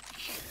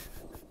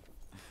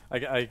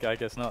 I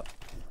guess not.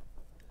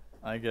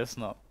 I guess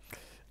not.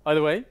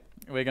 Either way,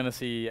 we're going to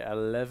see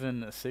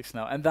 11-6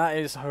 now, and that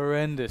is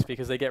horrendous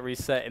because they get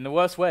reset in the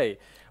worst way.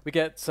 We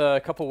get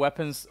a couple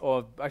weapons,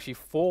 or actually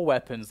 4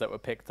 weapons that were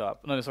picked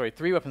up. No, sorry,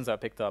 3 weapons that were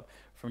picked up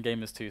from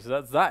Gamers2.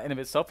 So that in of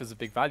itself is a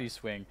big value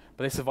swing,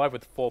 but they survive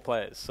with 4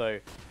 players, so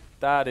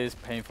that is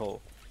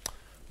painful.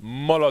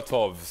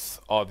 Molotovs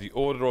are the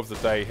order of the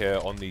day here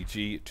on the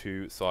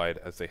G2 side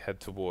as they head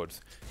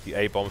towards the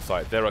A-bomb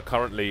site. There are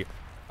currently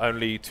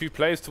only 2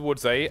 players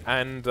towards A,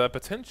 and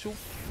potential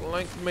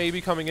flank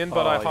maybe coming in,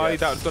 but I highly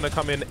doubt it's going to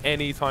come in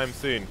anytime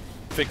soon.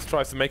 Fix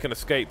tries to make an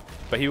escape,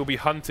 but he will be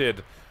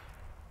hunted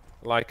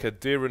like a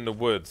deer in the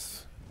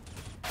woods.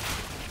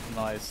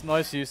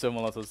 Nice use of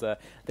Molotovs there.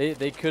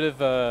 They could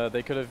have I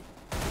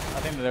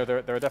think there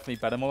are definitely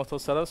better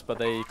Molotov setups, but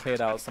they cleared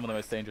out some of the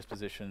most dangerous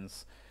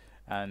positions,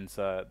 and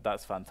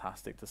that's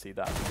fantastic to see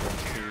that.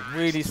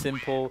 Really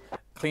simple,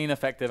 clean,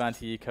 effective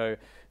anti-eco.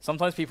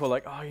 Sometimes people are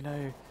like, oh, you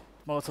know,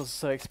 Molotovs are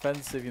so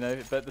expensive, you know,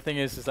 but the thing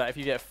is that if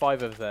you get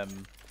 5 of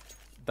them,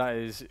 that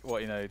is,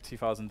 what, you know,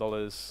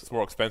 $2,000. It's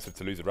more expensive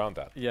to lose a round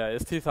at. Yeah,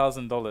 it's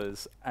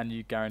 $2,000, and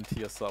you guarantee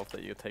yourself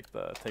that you take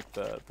the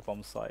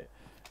bomb site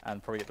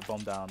and probably get the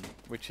bomb down,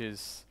 which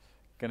is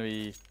going to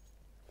be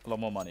a lot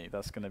more money.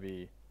 That's going to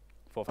be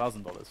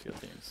 $4,000 for your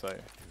team. So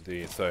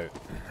indeed. So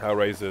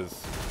Hellraisers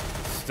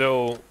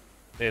still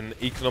in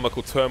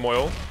economical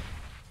turmoil.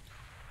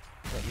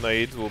 That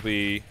nade will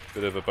be a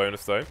bit of a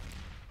bonus though.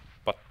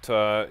 But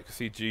you can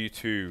see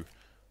G2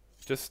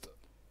 just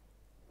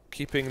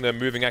keeping their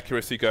moving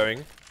accuracy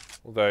going,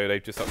 although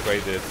they've just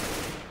upgraded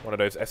one of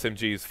those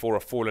SMGs for a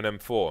fallen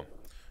M4.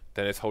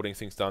 Dennis holding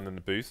things down in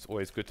the boost.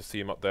 Always good to see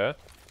him up there.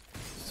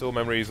 Still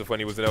memories of when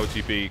he was in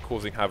LGB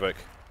causing havoc.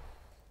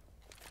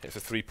 It's a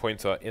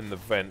 3-pointer in the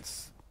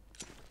vents.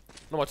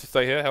 Not much to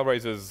say here.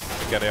 Hellraisers,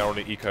 again, they are on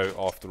the eco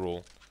after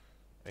all.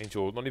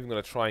 Angel not even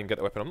going to try and get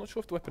the weapon. I'm not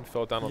sure if the weapon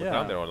fell down on the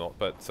ground there or not,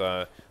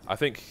 but I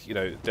think, you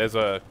know,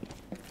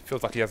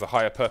 feels like he has a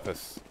higher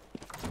purpose.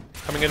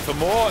 Coming in for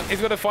more. He's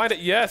going to find it.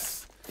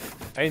 Yes.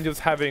 Angel's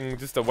having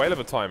just a whale of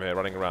a time here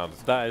running around.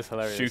 That is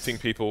hilarious. Shooting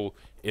people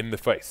in the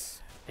face.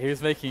 He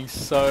was making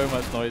so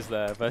much noise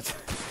there, but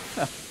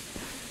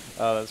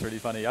oh, that's really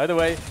funny. Either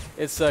way,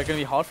 it's going to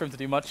be hard for him to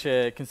do much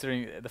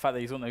considering the fact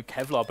that he's got no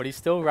Kevlar, but he's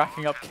still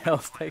racking up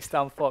kills, takes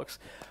down Fox.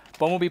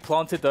 Bomb will be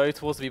planted though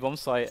towards the B-bomb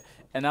site,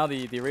 and now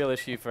the real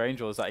issue for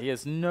Angel is that he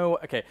has no...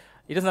 Okay,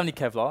 he doesn't have any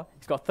Kevlar,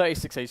 he's got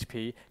 36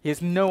 HP, he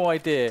has no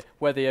idea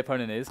where the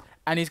opponent is,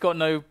 and he's got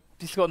no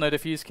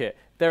defuse kit.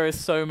 There is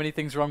so many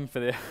things wrong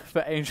for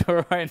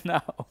Angel right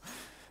now.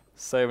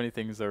 So many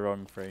things are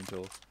wrong for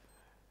Angel.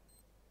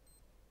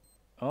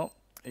 Oh,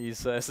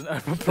 it's an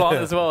open plant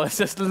as well. It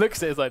just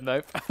looks at it, it's like,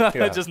 nope.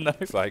 Yeah. Just nope.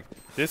 It's like,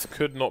 this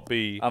could not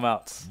be I'm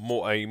out.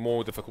 a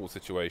more difficult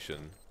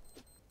situation.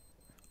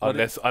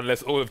 Unless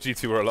all of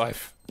G2 were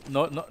alive.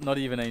 Not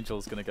even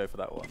Angel's going to go for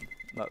that one.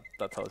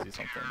 That tells you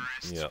something.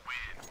 Yeah.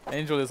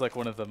 Angel is like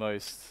one of the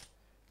most,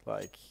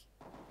 like...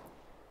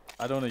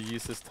 I don't want to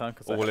use this turn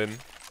because all in.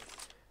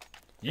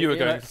 You were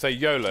going to say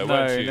YOLO,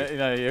 weren't you?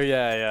 No,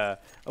 yeah.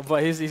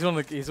 But he's one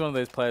of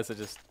those players that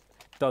just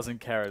doesn't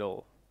care at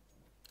all.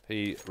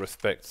 He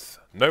respects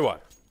no one.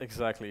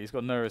 Exactly, he's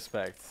got no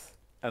respect,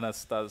 and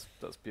that's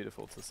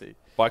beautiful to see.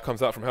 Buy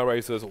comes out from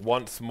Hellraisers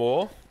once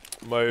more.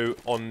 Mo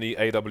on the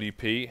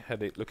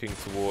AWP, looking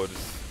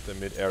towards the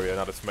mid area.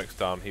 Now the smoke's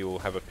down, he will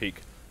have a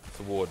peek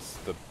towards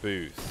the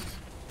boost.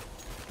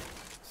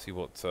 See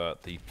what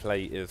the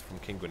play is from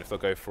Kinguin, if they'll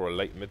go for a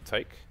late mid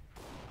take.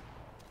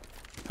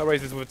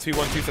 Hellraisers with a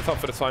 2-1-2 set up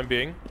for the time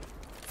being.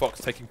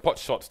 Fox taking pot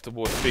shots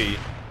towards B.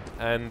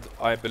 And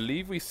I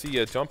believe we see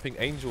a jumping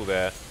Angel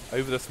there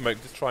over the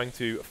smoke, just trying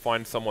to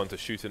find someone to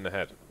shoot in the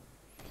head.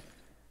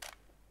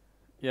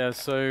 Yeah,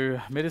 so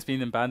mid has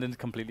been abandoned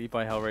completely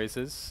by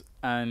Hellraisers,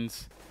 and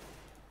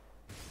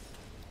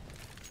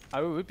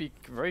I would be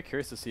very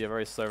curious to see a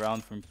very slow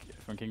round from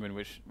Kinguin,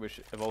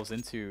 which evolves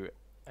into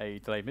a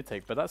delayed mid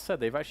take. But that said,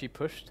 they've actually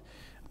pushed,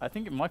 I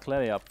think,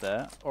 Maikelele up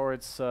there, or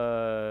it's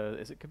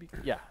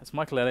it's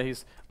Maikelele.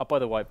 He's up by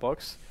the white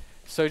box.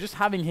 So just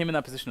having him in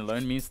that position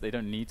alone means they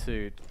don't need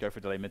to go for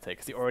delayed mid take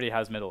because he already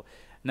has middle.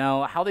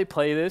 Now, how they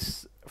play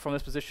this from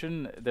this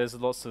position, there's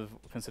lots of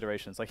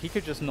considerations. Like, he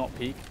could just not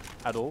peek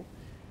at all,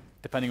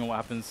 depending on what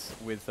happens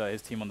with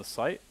his team on the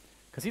site,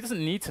 because he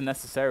doesn't need to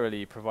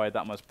necessarily provide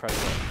that much pressure.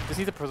 He just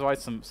needs to provide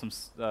some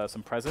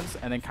presence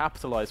and then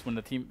capitalize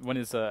when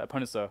his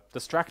opponents are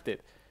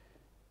distracted.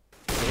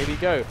 So here we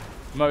go.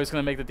 Mo is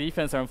going to make the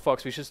defense there on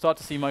Fox. We should start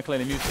to see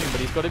Maikelele move soon, but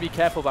he's got to be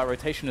careful about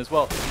rotation as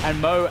well. And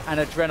Mo and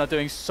AdreN are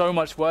doing so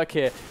much work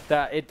here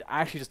that it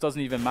actually just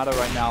doesn't even matter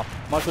right now.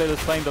 Maikelele is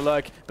playing the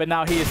lurk, but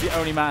now he is the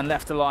only man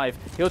left alive.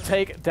 He'll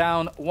take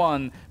down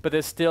one, but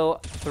there's still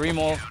 3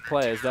 more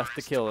players left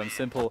to kill, and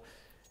Simple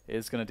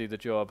is going to do the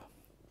job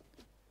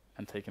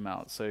and take him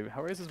out. So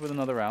Hellraisers with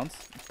another round,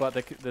 but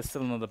there's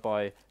still another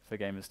buy for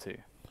Gamers 2.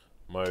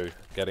 Mo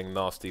getting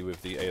nasty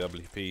with the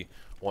AWP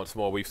once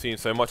more. We've seen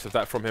so much of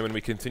that from him, and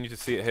we continue to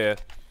see it here.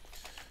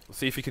 We'll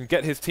see if he can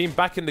get his team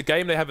back in the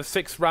game. They have a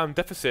 6-round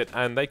deficit,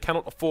 and they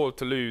cannot afford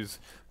to lose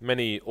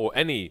many or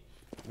any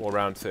more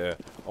rounds here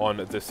on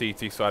the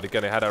CT side.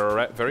 Again, they had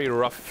a very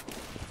rough,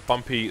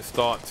 bumpy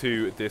start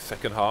to this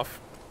second half.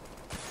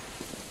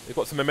 They've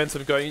got some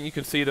momentum going. You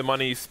can see the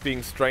money's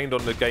being strained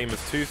on the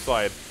Gamers 2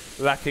 side,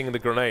 lacking the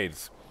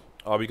grenades.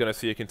 Are we going to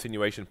see a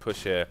continuation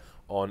push here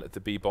on the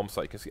B bomb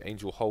site? You can see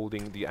Angel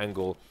holding the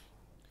angle,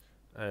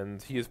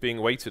 and he is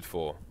being waited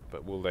for.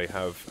 But will they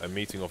have a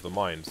meeting of the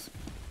minds?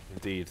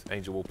 Indeed,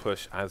 Angel will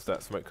push as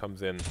that smoke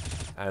comes in,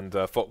 and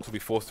Fox will be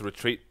forced to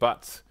retreat,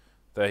 but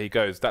there he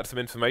goes. That's some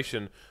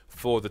information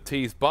for the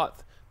T's,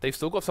 but they've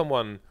still got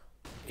someone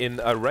in...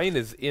 Rain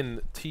is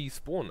in T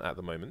spawn at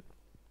the moment.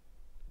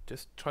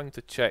 Just trying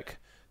to check.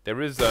 There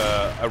is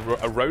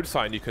a road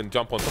sign you can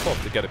jump on top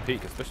of to get a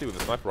peek, especially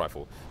with a sniper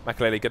rifle.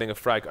 Maikelele getting a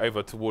frag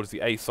over towards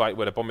the A site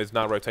where the bomb is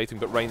now rotating,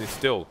 but Rain is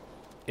still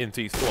in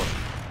T-spawn.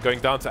 Going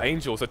down to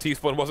Angel, so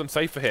T-spawn wasn't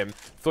safe for him.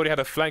 Thought he had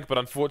a flank, but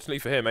unfortunately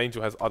for him,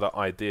 Angel has other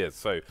ideas.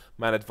 So,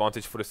 man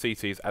advantage for the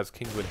CTs as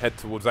Kinguin head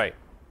towards A.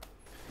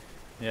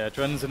 Yeah,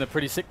 AdreN's in a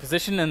pretty sick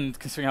position, and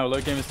considering how low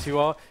Gamers 2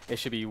 are, it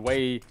should be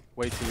way too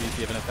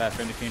easy of an affair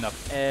for him to clean up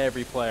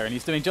every player, and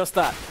he's doing just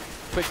that.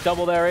 Quick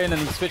double there in,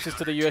 and he switches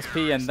to the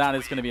USP, and that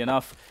is going to be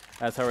enough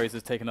as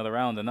Hellraisers take another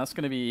round. And that's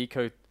going to be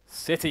Eco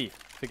City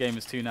for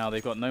Gamers 2 now.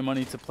 They've got no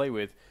money to play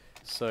with,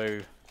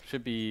 so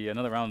should be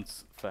another round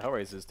for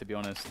Hellraisers, to be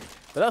honest.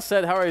 But that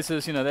said,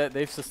 Hellraisers, you know,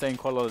 they've sustained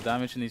quite a lot of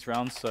damage in these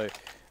rounds, so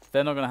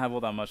they're not going to have all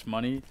that much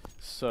money.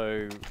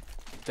 So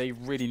they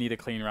really need a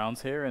clean round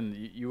here, and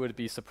you would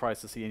be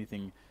surprised to see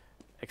anything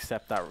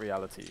except that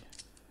reality.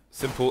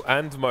 Simple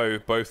and Mo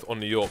both on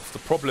the Yorks. The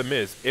problem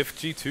is, if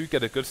G2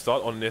 get a good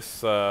start on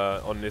this,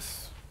 well,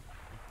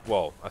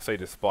 I say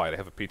this spy, they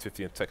have a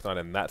P50 and Tech 9,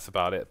 and that's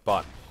about it.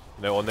 But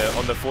you know, on the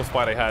 4th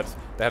spy they had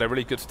a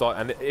really good start.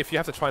 And if you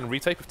have to try and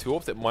retake with 2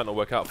 orbs, it might not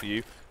work out for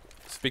you.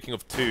 Speaking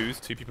of 2s,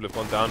 2 people have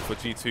gone down for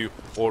G2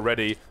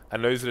 already,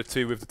 and those are the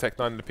 2 with the Tech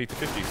 9 and the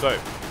P250. So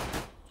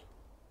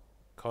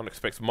can't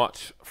expect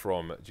much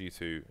from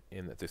G2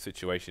 in this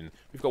situation.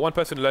 We've got one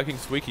person lurking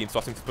squeaky and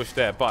starting to push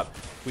there, but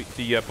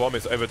the bomb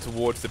is over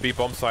towards the B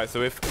bomb site,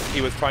 so if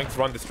he was trying to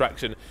run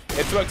distraction,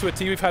 it's worked to a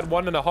T. We've had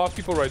 1.5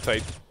 people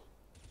rotate,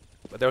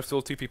 but there are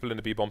still 2 people in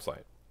the B bomb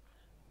site.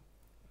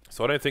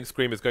 So I don't think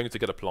Scream is going to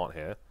get a plant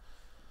here.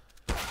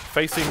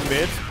 Facing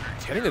mid,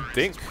 getting a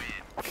dink,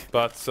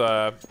 but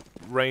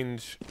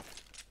range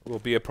will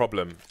be a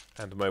problem,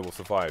 and Mo will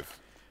survive.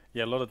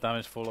 Yeah, a lot of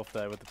damage fall off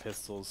there with the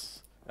pistols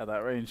at that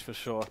range for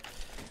sure.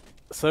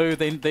 So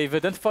they've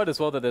identified as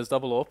well that there's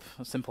double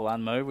AWP, Simple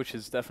and Mo, which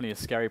is definitely a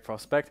scary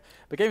prospect.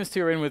 But Gamers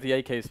 2 are in with the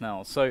AKs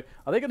now. So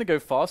are they going to go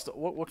fast?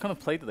 What kind of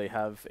play do they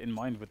have in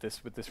mind with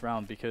this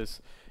round?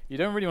 Because you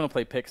don't really want to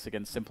play picks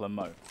against Simple and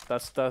Mo.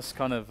 That's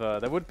kind of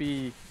that would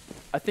be,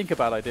 I think, a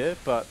bad idea.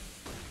 But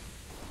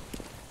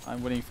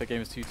I'm willing for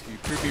Gamers 2 to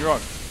prove me wrong.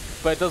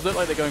 But it does look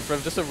like they're going for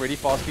just a really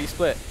fast B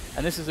split,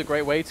 and this is a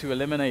great way to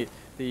eliminate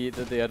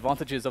the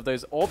advantages of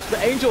those orbs. The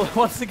Angel,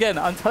 once again,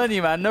 I'm telling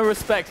you, man, no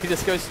respect. He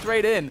just goes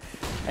straight in.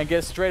 and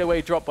gets straight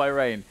away dropped by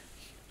Rain.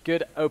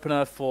 Good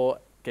opener for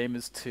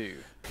Gamers 2.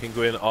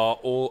 Kinguin are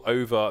all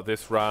over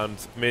this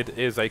round. Mid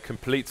is a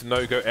complete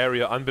no-go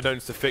area,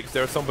 unbeknownst to Fix.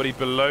 There is somebody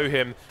below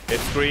him.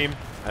 It's Scream,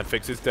 and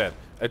Fix is dead.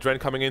 AdreN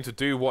coming in to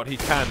do what he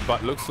can,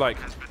 but looks like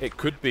it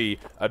could be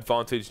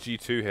advantage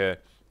G2 here.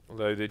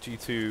 Although the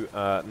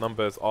G2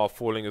 numbers are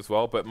falling as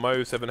well. But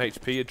Mo 7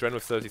 HP, AdreN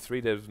with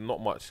 33. There's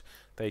not much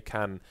they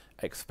can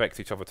expect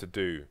each other to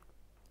do.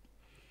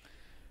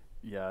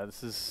 Yeah,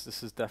 this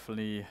is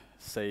definitely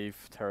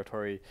safe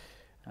territory.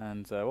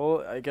 And,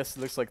 well, I guess it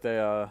looks like they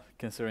are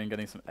considering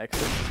getting some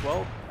exits as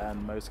well.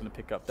 And Mo's going to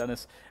pick up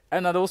Dennis.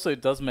 And that also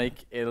does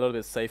make it a little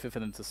bit safer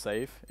for them to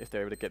save if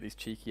they're able to get these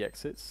cheeky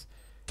exits.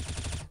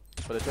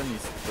 But AdreN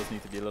does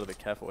need to be a little bit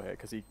careful here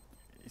because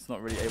he's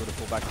not really able to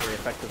pull back very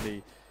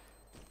effectively.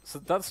 So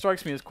that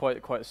strikes me as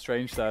quite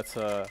strange that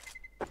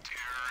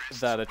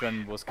that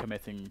AdreN was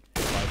committing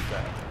his life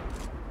there.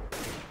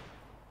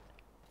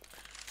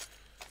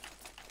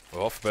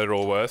 Well, for better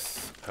or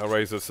worse,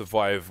 Hellraisers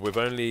survive with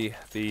only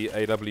the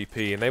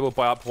AWP, and they will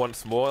buy up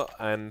once more,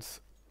 and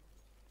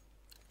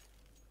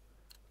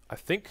I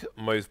think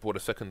Mo's bought a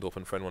second AWP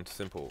and friend one to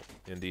simple.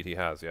 Indeed he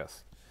has,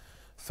 yes.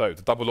 So,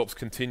 the double ops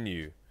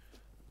continue.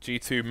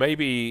 G2,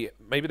 maybe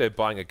they're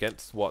buying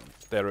against what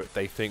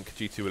they think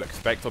G2 will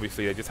expect.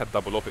 Obviously, they just had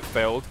double up, it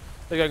failed.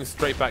 They're going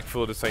straight back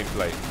for the same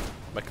play.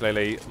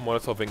 Maikelele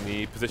molotoving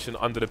the position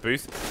under the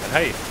boost. And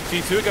hey,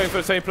 G2 are going for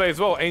the same play as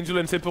well. Angel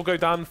and Simple go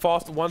down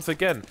fast once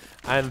again.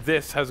 And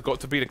this has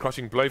got to be the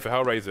crushing blow for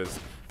Hellraisers,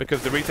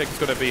 because the retake is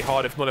going to be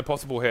hard, if not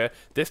impossible here.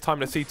 This time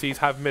the CTs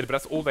have mid, but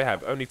that's all they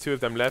have. Only 2 of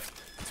them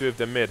left, 2 of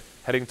them mid,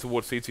 heading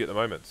towards CT at the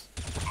moment.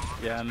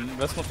 Yeah, and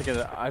let's not forget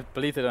that I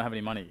believe they don't have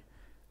any money,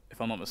 if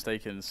I'm not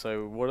mistaken.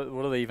 So what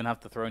do they even have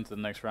to throw into the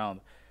next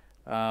round?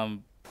 I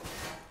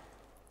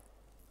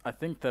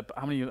think that,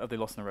 how many have they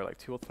lost in a row? Like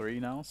 2 or 3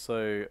 now?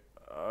 So,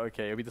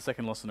 okay, it'll be the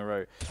second loss in a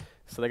row.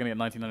 So they're going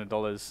to get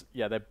 $1,900.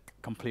 Yeah, they're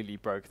completely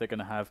broke. They're going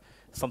to have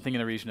something in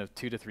the region of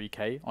 2 to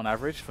 3K on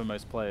average for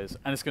most players.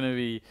 And it's going to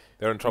be...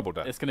 They're in trouble,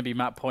 Dan. It's going to be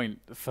match point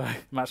for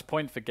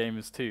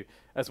Gamers 2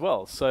 as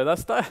well. So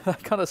that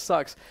kind of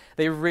sucks.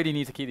 They really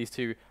need to keep these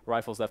 2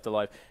 rifles left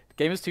alive.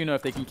 Gamers 2 know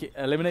if they can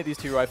eliminate these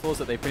 2 rifles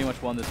that they pretty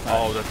much won this match.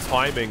 Oh, the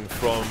timing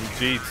from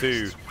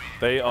G2.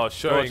 They are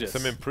showing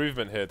some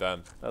improvement here,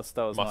 Dan. That was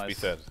Must nice. be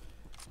said.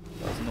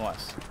 That was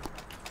nice.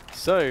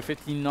 So,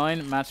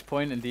 59 match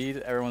point indeed.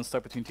 Everyone's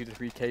stuck between 2 to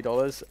 3K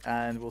dollars,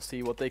 and we'll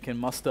see what they can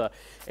muster.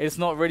 It's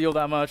not really all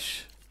that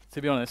much,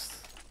 to be honest,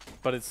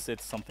 but it's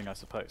something, I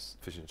suppose.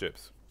 Fish and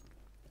chips.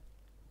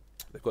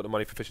 They've got the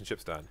money for fish and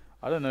chips, Dan.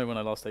 I don't know when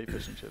I last ate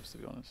fish and chips, to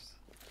be honest.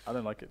 I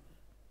don't like it.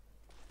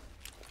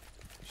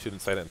 You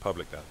shouldn't say that in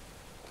public, Dan.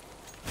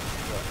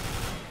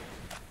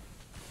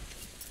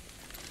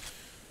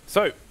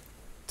 So,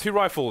 2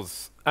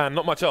 rifles and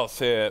not much else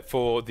here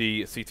for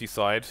the CT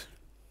side.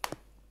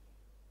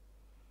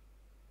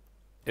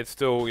 It's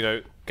still, you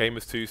know,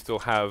 Gamers 2 still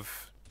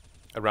have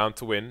a round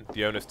to win.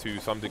 The onus to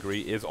some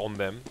degree is on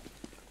them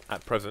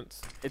at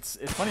present. It's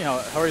funny how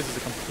Hellraisers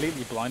are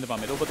completely blind about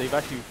middle, but they've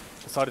actually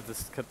decided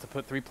to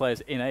put 3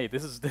 players in A.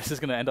 This is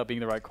going to end up being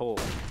the right call.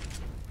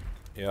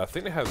 Yeah, I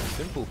think they have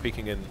Simple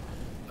peeking in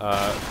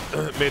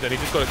mid, and he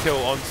just got a kill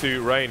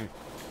onto Rain.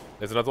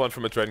 There's another one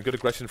from AdreN. Good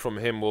aggression from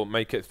him will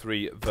make it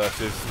 3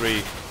 versus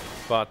 3.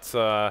 But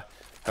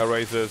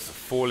Hellraisers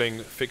falling.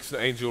 Fix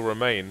and Angel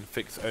remain.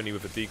 Fix only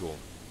with a deagle.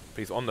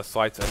 He's on the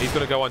site, and he's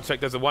going to go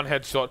unchecked. There's a 1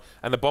 headshot,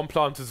 and the bomb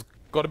planter's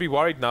got to be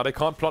worried now. They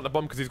can't plant the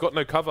bomb because he's got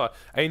no cover.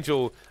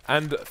 Angel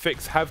and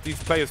Fix have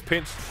these players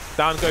pinched.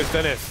 Down goes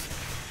Dennis.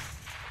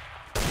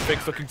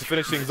 Fix looking to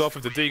finish things off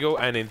with the deagle,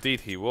 and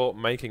indeed he will,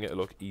 making it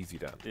look easy,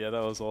 Dan. Yeah,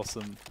 that was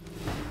awesome.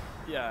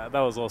 Yeah, that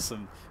was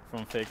awesome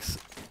from Fix.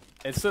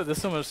 There's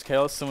so much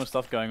chaos, so much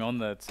stuff going on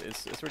that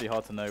it's really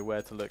hard to know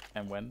where to look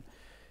and when.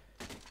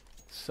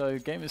 So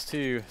Gamers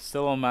 2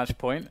 still on match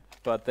point,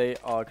 but they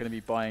are going to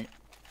be buying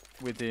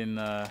within...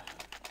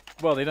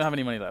 well, they don't have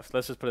any money left.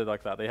 Let's just put it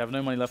like that. They have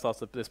no money left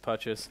after this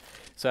purchase.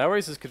 So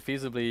Hellraisers could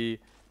feasibly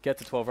get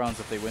to 12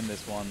 rounds if they win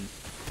this one.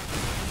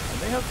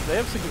 And they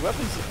have some good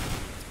weapons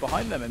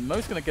behind them, and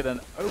Mo's going to get an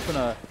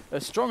opener, a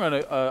strong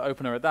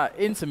opener at that,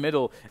 into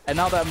middle, and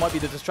now that might be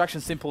the distraction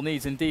Simple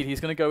needs. Indeed,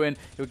 he's going to go in,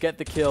 he'll get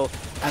the kill,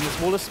 and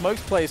this wall of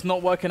smokes play is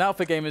not working out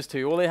for Gamers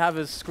 2. All they have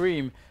is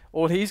Scream.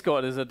 All he's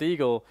got is a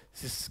deagle.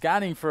 He's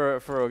scanning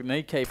for an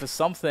AK, for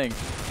something,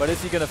 but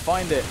is he going to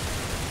find it?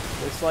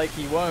 Looks like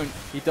he won't.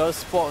 He does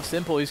spot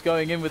Simple. He's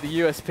going in with the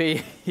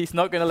USP. He's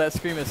not going to let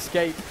Scream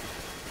escape.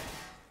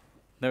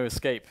 No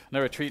escape.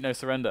 No retreat, no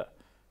surrender.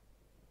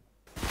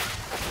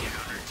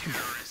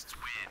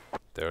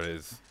 There it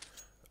is.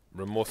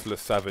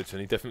 Remorseless Savage,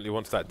 and he definitely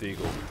wants that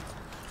deagle.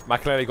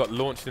 Maikelele got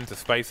launched into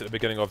space at the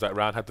beginning of that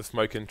round, had the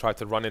smoke in, tried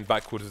to run in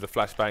backwards as the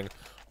flashbang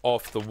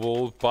off the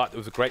wall, but it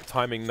was a great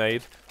timing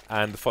nade,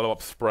 and the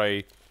follow-up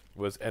spray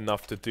was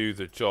enough to do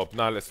the job.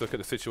 Now let's look at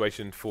the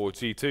situation for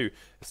G2.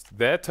 It's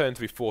their turn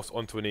to be forced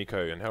onto an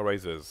eco, and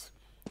Hellraisers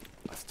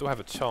still have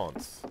a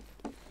chance.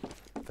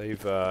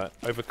 They've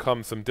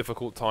overcome some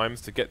difficult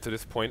times to get to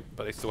this point,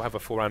 but they still have a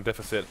 4-round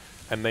deficit,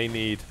 and they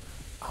need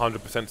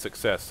 100%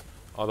 success.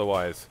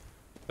 Otherwise,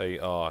 they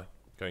are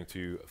going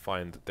to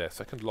find their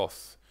second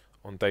loss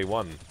on day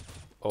 1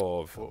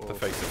 of the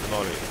FACEIT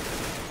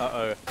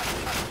finale.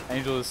 Uh-oh.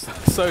 Angel is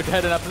so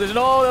dead in that position.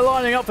 Oh, they're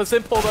lining up for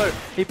Simple, though.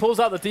 He pulls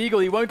out the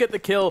Deagle. He won't get the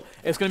kill.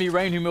 It's going to be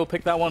Rain who will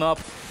pick that one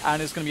up,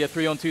 and it's going to be a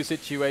 3-on-2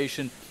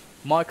 situation.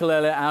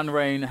 Maikelele and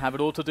Rain have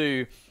it all to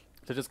do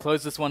to just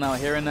close this one out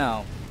here and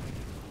now.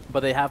 But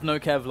they have no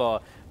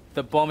Kevlar.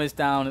 The bomb is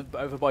down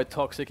over by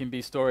Toxic in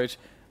B storage.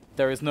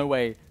 There is no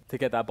way to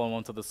get that bomb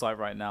onto the site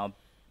right now.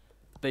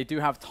 They do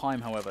have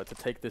time, however, to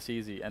take this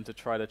easy and to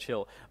try to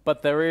chill.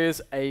 But there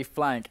is a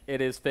flank.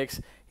 It is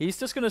Fix. He's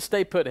just going to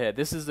stay put here.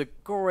 This is a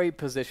great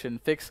position.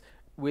 Fix,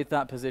 with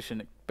that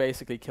position,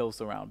 basically kills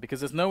the round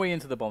because there's no way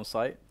into the bomb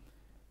site.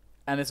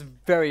 And it's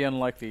very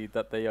unlikely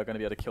that they are going to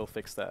be able to kill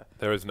Fix there.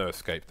 There is no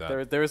escape,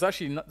 Dan. There is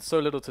actually so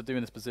little to do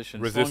in this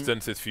position.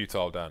 Resistance is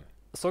futile, Dan.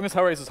 As long as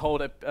Hellraisers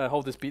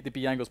hold the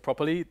B angles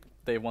properly,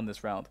 they won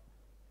this round.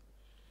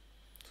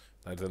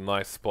 That's a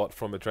nice spot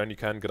from AdreN. You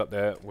can get up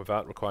there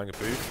without requiring a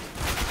boost.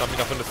 Jumping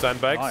up on the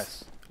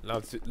sandbags.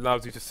 Nice.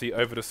 Allows you to see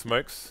over the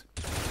smokes.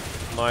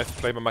 Nice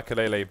play by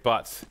Maikelele,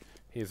 but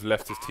he's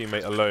left his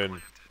teammate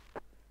alone.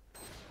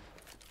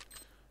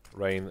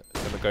 Rain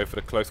going to go for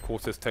the close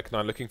quarters.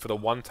 Tech9 looking for the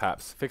one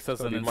taps. Fix us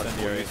an much more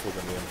incendiary. useful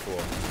than the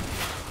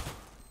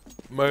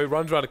M4. Mo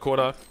runs around the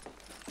corner,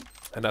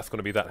 and that's going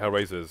to be that.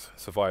 Hellraisers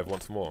survive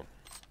once more.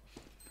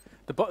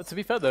 To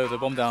be fair though, the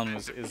bomb down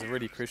is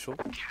really crucial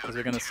because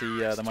we're going to see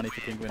the money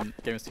for Kinguin,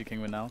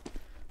 G2.Kinguin now.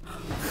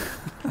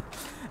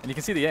 And you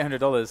can see the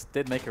 $800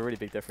 did make a really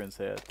big difference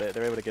here.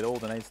 They're able to get all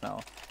the nades now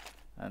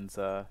and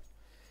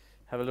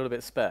have a little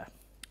bit spare,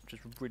 which is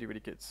really, really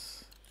good.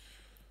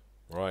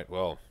 Right,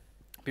 well.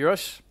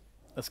 B-Rush,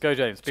 let's go,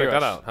 James. Check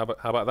that out.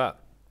 How about that?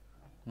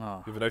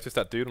 Oh. You ever noticed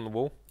that dude on the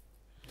wall?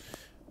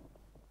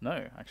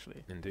 No,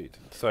 actually. Indeed.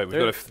 So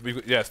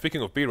we've got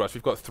speaking of B-Rush,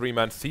 we've got a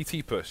 3-man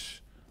CT push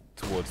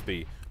towards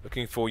B,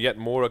 looking for yet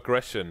more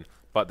aggression,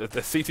 but the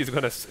CTs are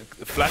going to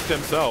flash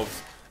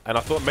themselves, and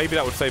I thought maybe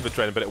that would save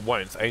AdreN, but it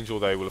won't. Angel,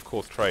 though, will of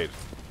course trade,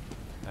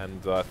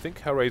 and I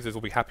think Hellraisers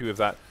will be happy with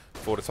that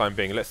for the time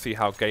being. Let's see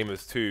how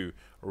Gamers2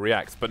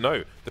 reacts. But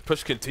no, the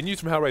push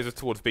continues from Hellraisers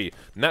towards B.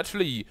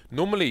 Naturally,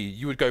 normally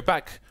you would go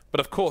back, but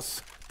of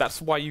course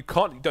that's why you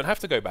don't have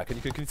to go back, and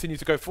you can continue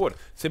to go forward.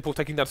 Simple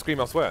taking down Scream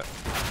elsewhere.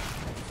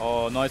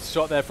 Oh, nice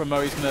shot there from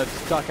Mo. He's going to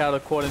duck out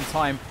of quad in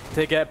time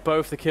to get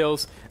both the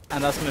kills,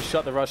 and that's going to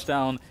shut the rush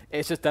down.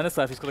 It's just Dennis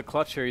left. He's got a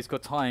clutch here. He's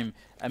got time,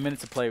 a minute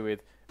to play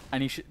with,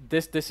 and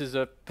this is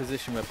a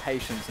position where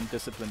patience and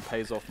discipline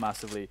pays off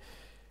massively.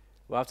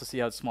 We'll have to see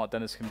how smart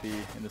Dennis can be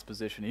in this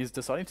position. He's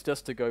deciding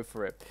just to go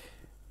for it.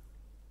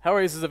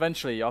 Hellraisers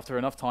eventually, after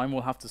enough time,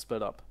 will have to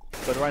split up.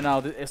 But right now,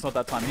 it's not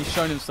that time. He's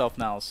shown himself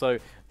now, so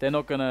they're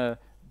not going to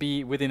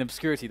be within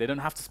obscurity. They don't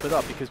have to split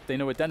up because they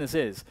know where Dennis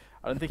is.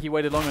 I don't think he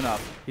waited long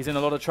enough. He's in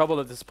a lot of trouble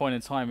at this point in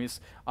time. It's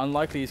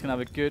unlikely he's going to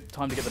have a good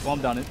time to get the bomb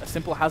down. A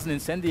Simple has an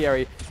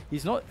incendiary.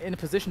 He's not in a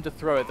position to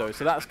throw it, though,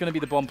 so that's going to be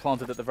the bomb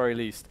planted at the very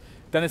least.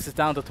 Dennis is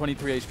down to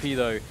 23 HP,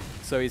 though,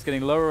 so he's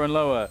getting lower and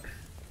lower.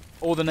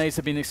 All the nades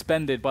have been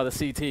expended by the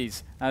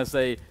CTs as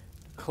they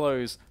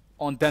close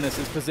on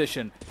Dennis's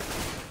position.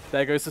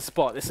 There goes the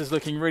spot. This is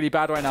looking really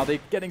bad right now. They're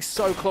getting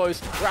so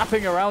close,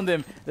 wrapping around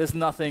him. There's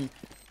nothing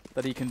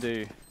that he can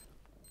do.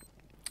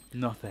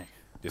 Nothing.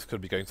 This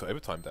could be going to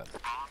overtime, Dan.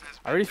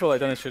 I really feel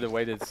like Dennis should have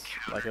waited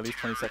like at least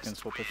 20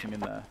 seconds for pushing in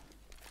there.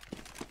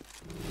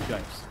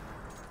 James.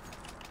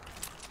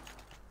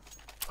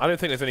 I don't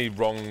think there's any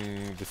wrong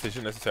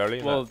decision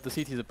necessarily. Well, the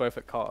CTs are both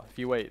at car. If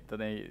you wait,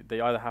 then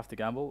they either have to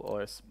gamble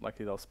or it's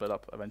likely they'll split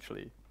up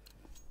eventually.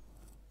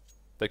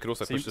 They could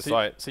also push the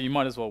site. So you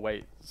might as well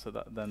wait. So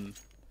that then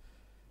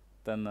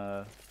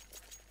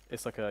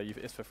it's like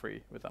it's for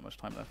free with that much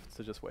time left.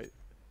 So just wait.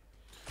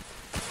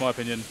 It's my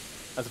opinion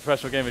as a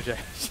professional gamer,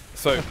 James.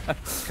 So,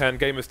 can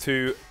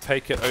Gamers2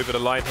 take it over the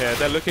line here?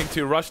 They're looking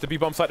to rush the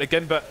B-bomb site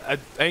again, but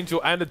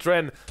Angel and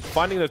AdreN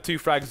finding the 2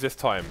 frags this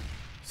time.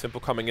 Simple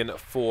coming in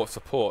for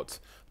support,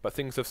 but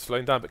things have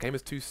slowed down. But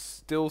Gamers2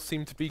 still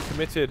seem to be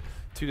committed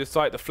to the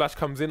site. The flash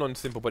comes in on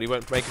Simple, but he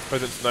won't make his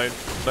presence known.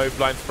 No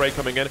blind spray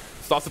coming in.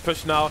 Starts to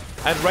push now,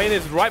 and Rain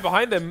is right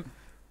behind them.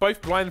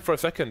 Both blind for a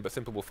second, but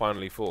Simple will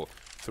finally fall.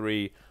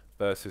 3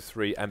 versus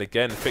 3, and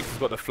again Fix has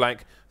got the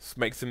flank,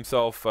 makes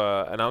himself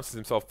announces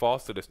himself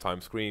faster this time.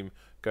 Scream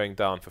going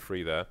down for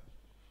free there,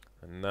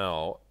 and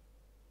now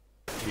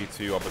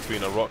G2 are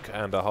between a rock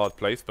and a hard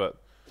place,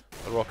 but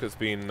the rock has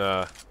been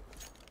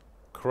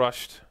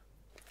crushed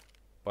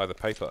by the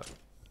paper.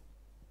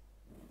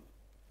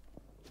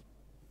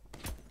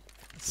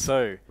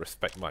 So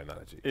respect my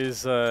analogy.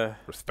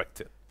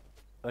 Respect it.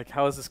 Like,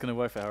 how is this going to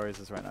work for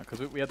Hellraisers right now?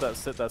 Because we had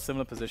that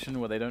similar position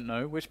where they don't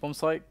know which bomb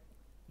site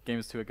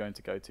Gamers2 are going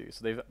to go to.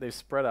 So they've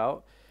spread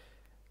out.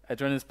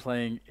 AdreN is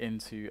playing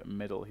into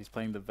middle. He's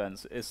playing the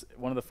vents. It's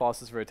one of the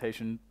fastest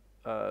rotation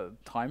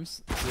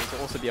times. So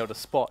to also be able to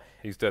spot.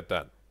 He's dead,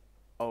 Dan.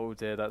 Oh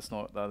dear, that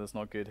is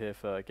not good here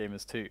for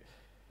Gamers2.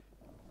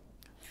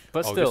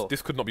 But still,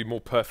 this could not be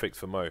more perfect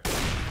for Mo.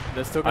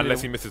 There's still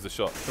unless he misses the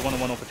shot. The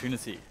one-on-one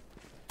opportunity.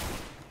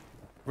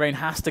 Rain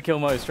has to kill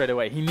Mo straight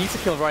away. He needs to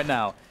kill right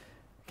now.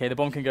 Okay, the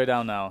bomb can go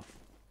down now.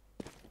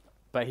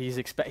 But he's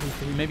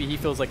maybe he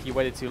feels like he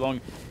waited too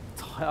long.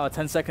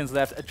 10 seconds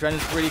left. AdreN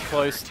is really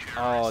close.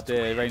 Oh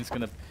dear, Rain's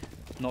going to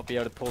not be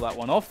able to pull that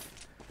one off.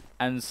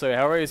 And so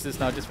Hellraisers is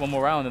now just one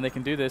more round and they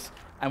can do this.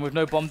 And with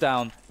no bomb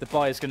down, the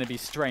buy is going to be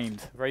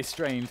strained. Very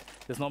strained.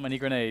 There's not many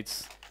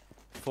grenades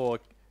for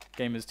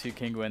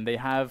Gamers2Kinguin. They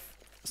have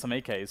some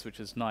AKs, which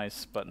is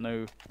nice, but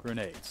no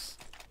grenades.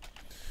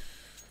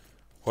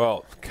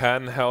 Well,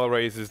 can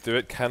Hellraisers do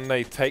it? Can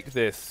they take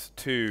this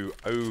to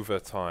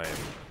overtime?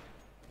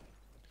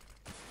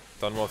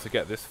 Done well to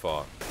get this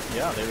far.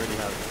 Yeah, they really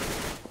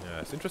have.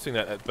 Yeah, it's interesting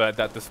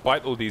that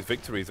despite all these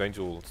victories,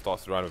 Angel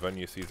starts the round with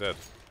only a CZ.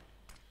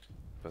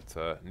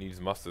 But needs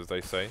must, as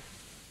they say.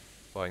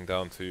 Flying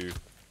down to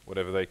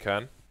whatever they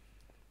can.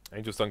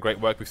 Angel's done great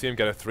work. We've seen him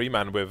get a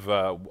 3-man with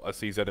a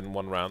CZ in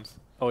 1 round.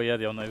 Oh yeah,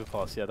 the on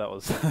overpass. Yeah, that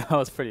was that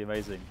was pretty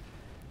amazing.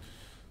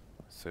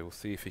 So we'll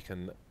see if he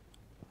can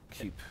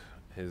keep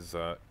his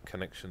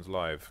connections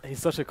live. He's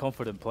such a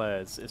confident player.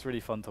 It's really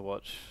fun to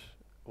watch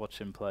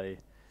him play.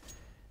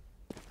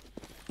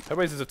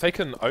 Hellraisers have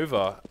taken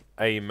over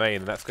A main,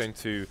 and that's going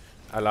to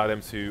allow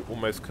them to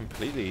almost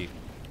completely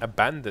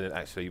abandon it,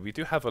 actually. We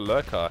do have a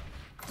lurker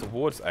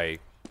towards A.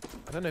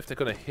 I don't know if they're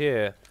going to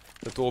hear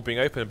the door being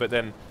open, but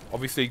then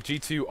obviously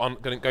G2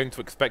 aren't going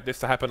to expect this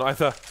to happen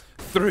either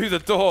through the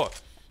door.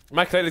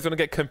 Maikelele is going to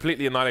get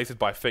completely annihilated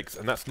by Fix,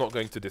 and that's not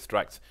going to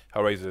distract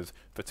Hellraisers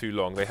for too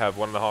long. They have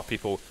 1.5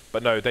 people,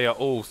 but no, they are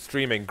all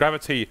streaming.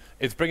 Gravity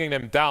is bringing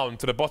them down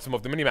to the bottom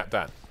of the minimap,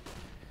 Dan.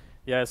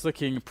 Yeah, it's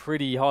looking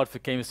pretty hard for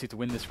Gamers2 to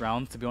win this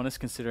round, to be honest,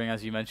 considering,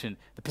 as you mentioned,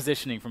 the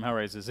positioning from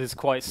Hellraisers is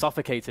quite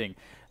suffocating.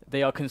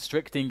 They are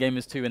constricting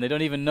Gamers2, and they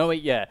don't even know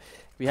it yet.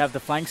 We have the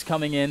flanks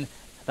coming in.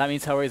 That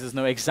means Hellraisers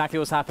know exactly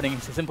what's happening.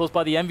 It's impulsed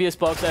by the envious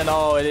box, and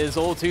oh, it is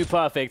all too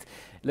perfect.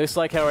 Looks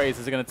like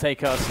Hellraisers are going to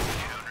take us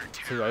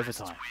to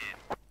overtime.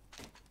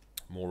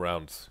 More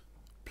rounds,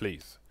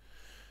 please.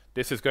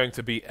 This is going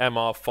to be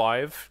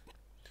MR5.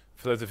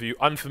 For those of you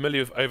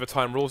unfamiliar with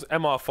overtime rules,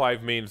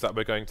 MR5 means that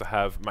we're going to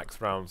have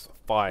max rounds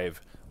 5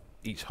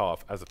 each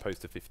half as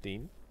opposed to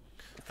 15.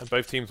 And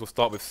both teams will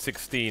start with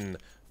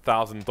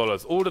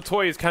 $16,000. All the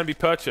toys can be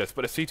purchased,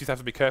 but the CTs have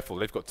to be careful.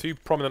 They've got 2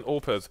 prominent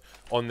AWPers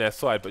on their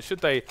side, but should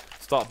they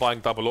start buying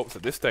double AWPs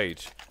at this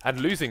stage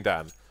and losing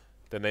Dan,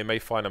 then they may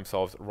find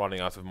themselves running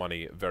out of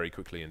money very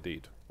quickly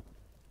indeed.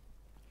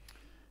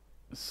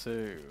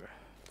 So,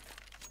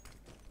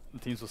 the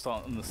teams will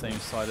start on the same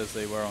side as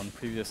they were on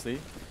previously,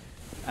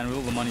 and with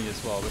all the money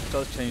as well, which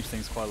does change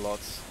things quite a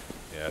lot.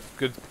 Yeah, it's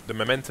good. The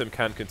momentum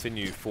can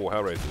continue for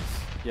Hellraisers.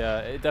 Yeah,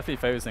 it definitely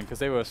favors them, because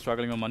they were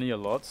struggling on money a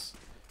lot,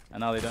 and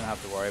now they don't have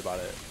to worry about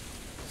it.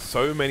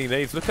 So many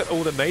nades. Look at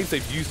all the nades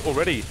they've used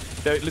already.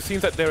 It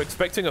seems like they're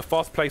expecting a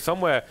fast play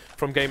somewhere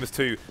from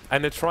Gamers2,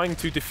 and they're trying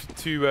to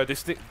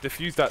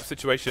diffuse that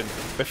situation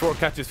before it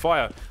catches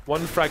fire.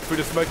 1 frag through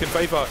the smoke in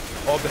favor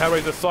of the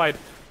Hellraisers side,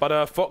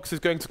 but Fox is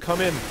going to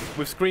come in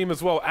with Scream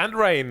as well, and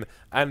Rain,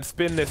 and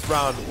spin this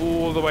round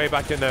all the way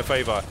back in their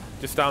favor.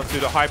 Just down to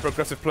the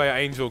hyper-aggressive player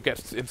Angel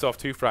gets himself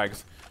 2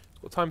 frags.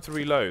 Got time to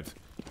reload.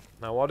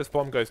 Now, while this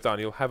bomb goes down,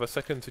 he'll have a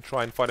second to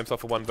try and fight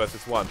himself a 1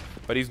 versus 1.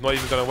 But he's not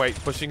even going to wait,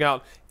 pushing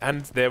out.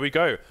 And there we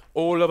go.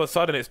 All of a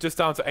sudden, it's just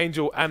down to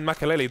Angel and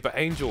Maikelele. But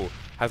Angel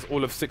has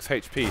all of 6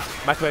 HP.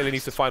 Maikelele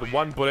needs to find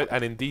 1 bullet,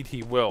 and indeed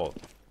he will.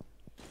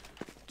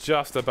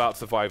 Just about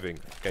surviving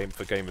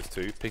for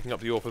Gamers2, picking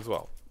up the AWP as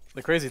well.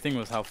 The crazy thing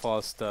was how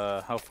fast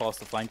the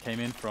flank came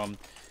in from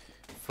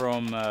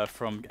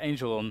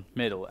Angel on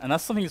middle. And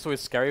that's something that's always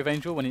scary of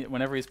Angel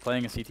whenever he's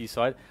playing a CT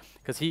side,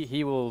 because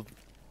he will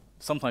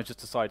sometimes just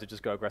decide to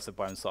just go aggressive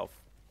by himself,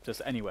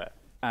 just anywhere.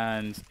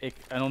 And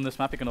on this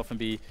map, it can often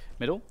be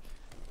middle,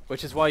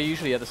 which is why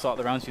usually at the start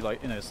of the rounds,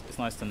 it's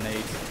nice to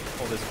nade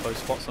all those close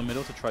spots on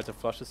middle to try to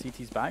flush the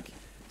CTs back,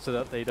 so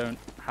that they don't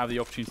have the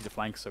opportunity to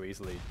flank so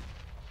easily.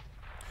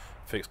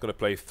 Fix going to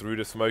play through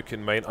the smoke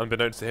in main.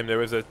 Unbeknownst to him,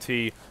 there is a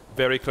T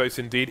very close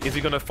indeed. Is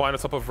he going to find on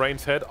top of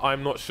Rain's head?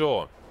 I'm not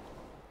sure.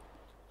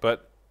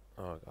 But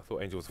oh, I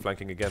thought Angel was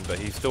flanking again, but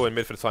he's still in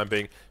mid for the time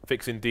being.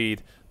 Fix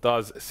indeed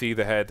does see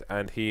the head,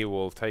 and he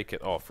will take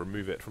it off,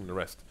 remove it from the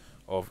rest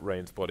of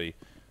Rain's body.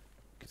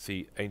 You can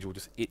see Angel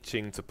just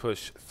itching to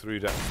push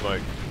through that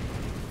smoke.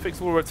 Fix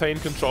will retain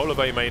control of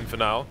A main for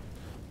now,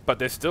 but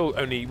there's still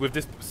only, with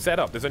this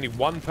setup, there's only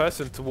 1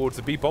 person towards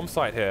the B bomb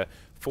site here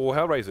for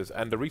Hellraisers,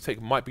 and the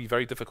retake might be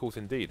very difficult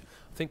indeed.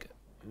 I think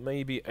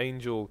maybe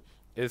Angel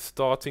is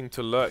starting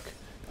to lurk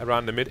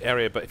around the mid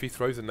area, but if he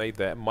throws a nade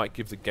there, it might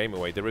give the game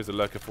away. There is a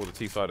lurker for the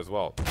T side as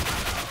well.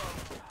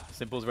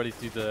 Simple's ready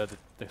to do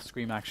the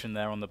scream action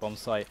there on the bomb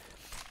site.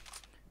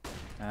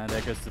 And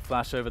there goes the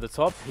flash over the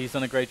top. He's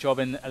done a great job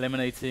in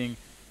eliminating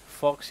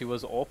Fox. He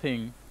was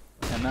AWPing,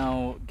 and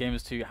now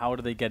Gamers2, how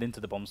do they get into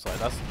the bomb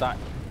site?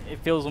 It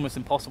feels almost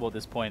impossible at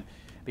this point,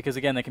 because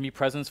again, there can be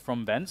presence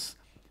from vents,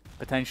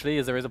 potentially,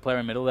 as there is a player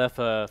in middle there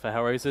for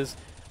Hellraisers.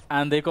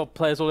 and they've got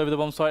players all over the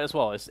bomb site as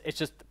well. It's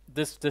just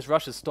this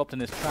rush has stopped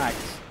in its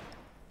tracks.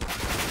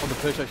 On the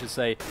push, I should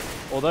say.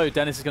 Although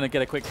Dennis is going to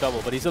get a quick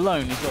double, but he's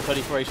alone. He's got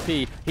 34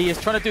 HP. He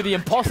is trying to do the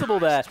impossible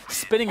there,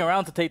 spinning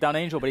around to take down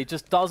Angel, but he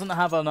just doesn't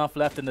have enough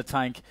left in the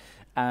tank,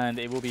 and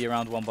it will be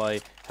round 1 by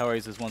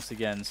Hellraisers once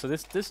again. So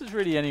this is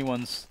really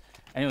anyone's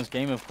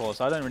game, of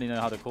course. I don't really know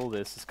how to call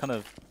this. It's kind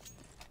of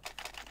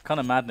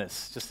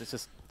madness. It's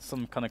just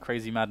some kind of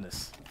crazy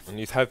madness. And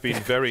these have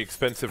been very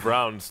expensive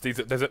rounds.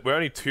 We're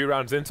only 2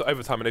 rounds into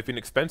overtime, and they've been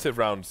expensive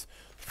rounds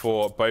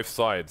for both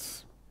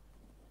sides.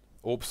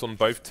 Orbs on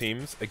both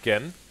teams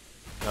again.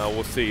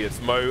 We'll see. It's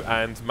Mo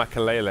and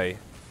Maikelele.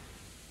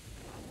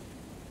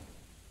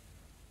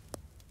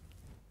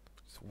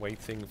 Just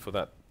waiting for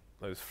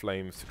those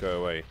flames to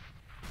go away.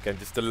 Again,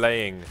 just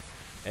delaying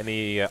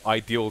any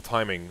ideal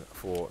timing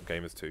for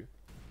Gamers 2.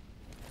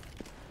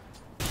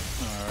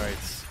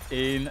 Alright,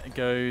 in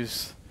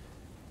goes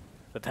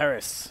the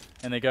terrace.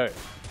 And they go.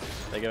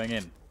 They're going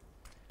in.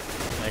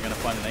 They're going to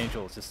find an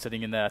Angel just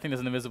sitting in there. I think there's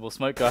an invisible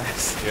smoke,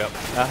 guys. Yep.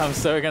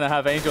 So we're going to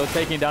have Angel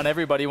taking down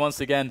everybody once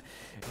again.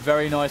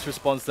 Very nice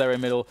response there in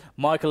middle.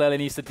 Maikelele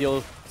needs to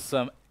deal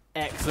some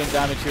excellent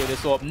damage here with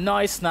this orb.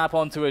 Nice snap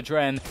onto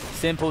AdreN.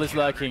 Simple is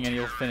lurking, and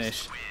he'll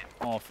finish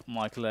off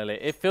Maikelele.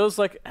 It feels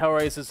like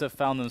Hellraisers have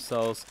found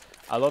themselves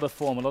a lot of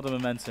form, a lot of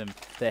momentum.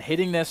 They're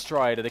hitting their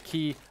stride at a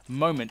key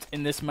moment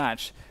in this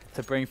match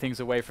to bring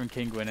things away from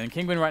Kinguin. And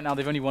Kinguin right now,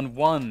 they've only won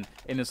 1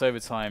 in this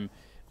overtime.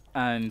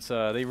 And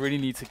they really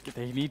need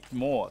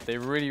more. They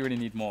really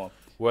need more.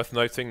 Worth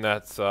noting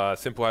that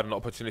Simple had an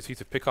opportunity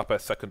to pick up a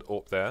second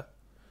AWP there,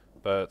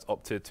 but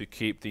opted to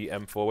keep the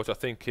M4, which I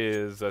think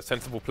is a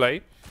sensible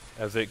play,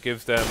 as it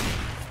gives them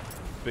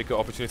bigger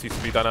opportunities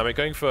to be dynamic.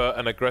 Going for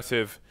an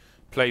aggressive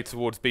play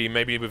towards B,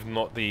 maybe with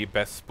not the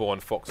best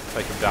spawn. Fox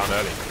taken down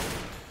early.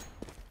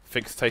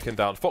 Fix taken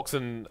down. Fox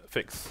and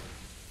Fix.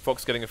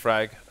 Fox getting a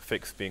frag,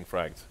 Fix being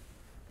fragged.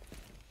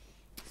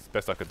 It's the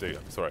best I could do,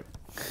 I'm sorry.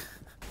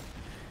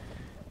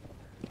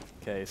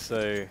 Okay,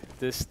 so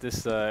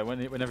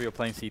whenever you're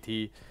playing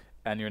CT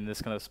and you're in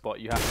this kind of spot,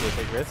 you have to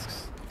take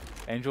risks.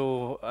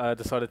 Angel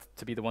decided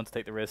to be the one to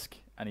take the risk,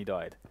 and he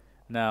died.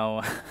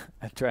 Now,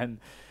 AdreN,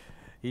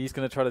 he's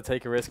going to try to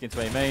take a risk into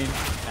A main,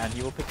 and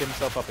he will pick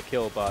himself up a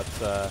kill, but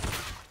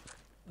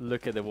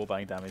look at the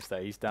wallbang damage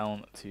there. He's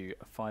down to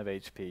 5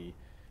 HP.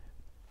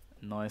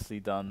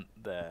 Nicely done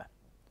there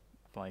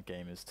by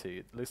Gamers 2.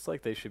 It looks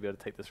like they should be able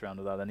to take this round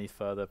without any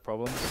further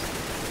problems.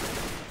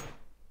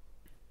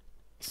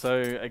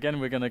 So again,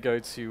 we're going to go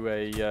to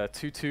a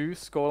 2-2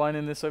 scoreline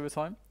in this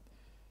overtime.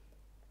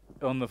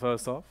 On the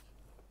first half.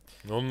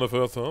 On the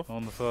first half.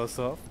 On the first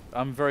half.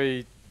 I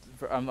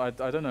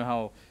don't know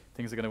how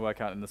things are going to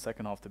work out in the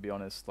second half, to be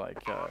honest. Like,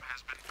 I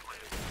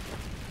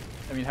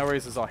mean,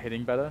 Hellraisers are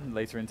hitting better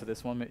later into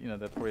this one. You know,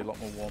 they're probably a lot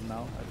more warm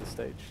now at this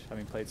stage,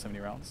 having played so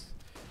many rounds.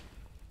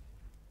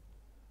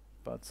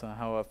 But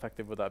how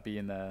effective would that be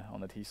on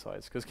the T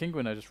sides? Because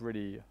Kinguin are just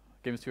really...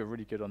 Gamers 2 are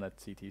really good on their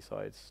CT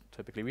sides.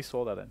 Typically, we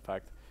saw that, in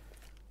fact.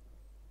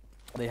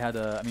 They had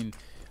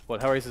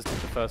Hellraisers took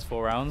the first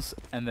 4 rounds,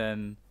 and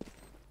then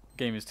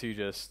Gamers 2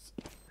 just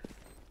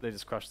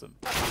crushed them.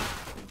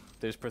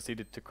 They just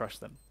proceeded to crush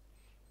them.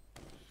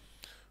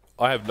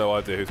 I have no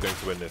idea who's going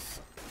to win this.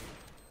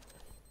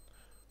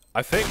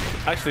 I think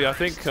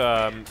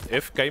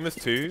if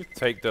Gamers 2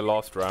 take the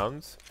last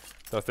rounds,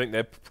 I think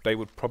they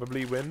would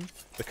probably win,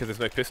 because there's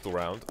no pistol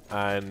round,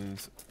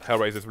 and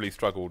Hellraisers really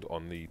struggled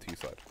on the T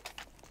side.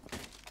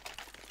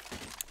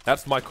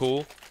 That's my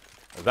call.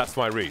 That's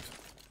my read.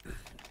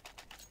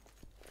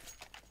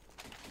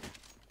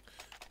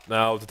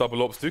 Now, the double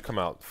AWPs do come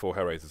out for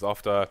Hellraisers.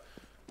 After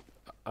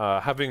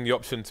having the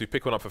option to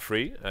pick one up for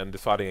free and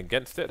deciding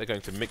against it, they're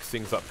going to mix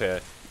things up here.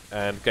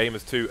 And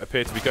Gamers 2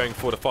 appear to be going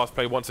for the fast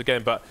play once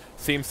again, but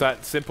seems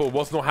that Simple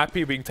was not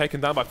happy being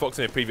taken down by Fox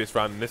in the previous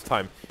round, and this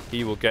time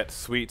he will get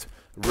sweet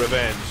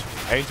revenge.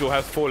 Angel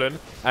has fallen,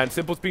 and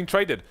Simple's being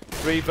traded.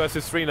 3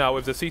 versus 3 now,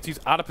 with the CTs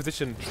out of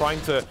position, trying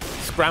to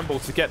scramble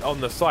to get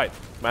on the site.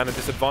 Man at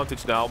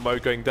disadvantage now, Mo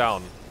going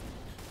down,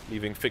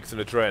 leaving Fix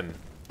and AdreN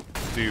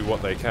to do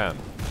what they can.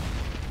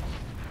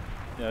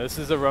 Yeah, this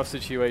is a rough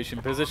situation.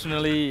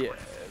 Positionally,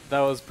 that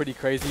was pretty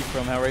crazy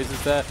from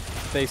Hellraisers there.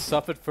 They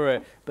suffered for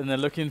it, but they're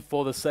looking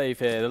for the save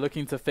here. They're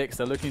looking to Fix,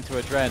 they're looking to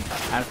AdreN,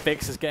 and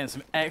Fix is getting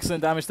some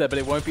excellent damage there, but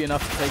it won't be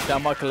enough to take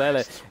down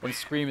Maikelele, and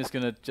Scream is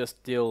going to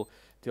just deal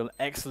an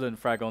excellent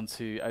frag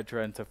onto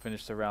AdreN to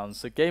finish the round.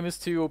 So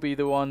Gamers 2 will be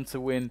the one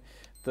to win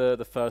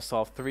the first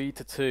half,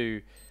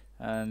 3-2,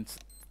 and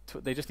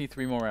they just need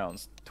 3 more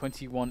rounds.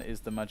 21 is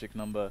the magic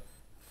number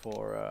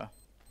for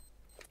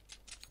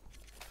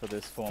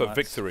this format. For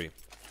victory.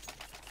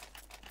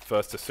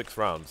 First to 6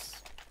 rounds.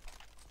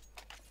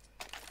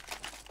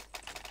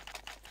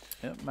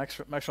 Yeah, Max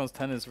Rounds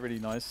 10 is really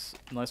nice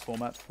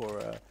format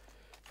for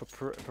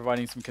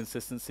providing some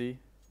consistency,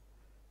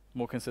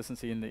 more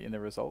consistency in the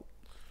result.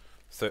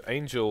 So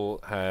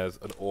Angel has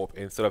an AWP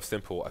instead of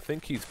Simple. I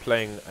think he's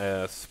playing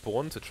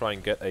Spawn to try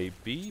and get a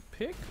B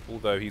pick,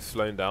 although he's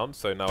slowed down,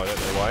 so now I don't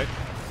know why.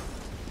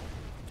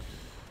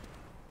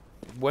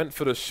 went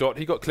for the shot.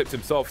 He got clipped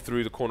himself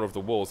through the corner of the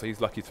wall, so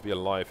he's lucky to be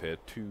alive here.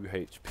 2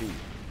 HP.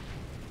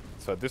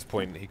 So at this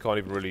point, he can't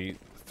even really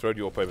throw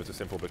the AWP over to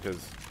Simple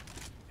because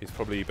he's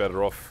probably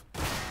better off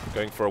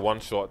going for a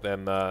one-shot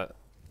than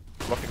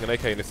rocking an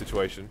AK in this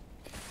situation.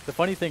 The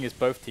funny thing is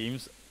both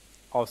teams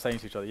are saying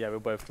to each other, yeah,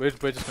 we're just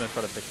going to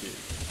try to pick you.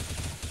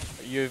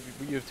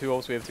 You have 2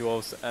 AWPs, we have 2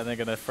 AWPs, and they're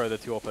going to throw the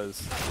 2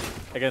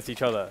 AWPers against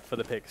each other for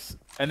the picks.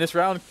 And this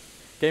round,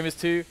 game is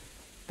 2,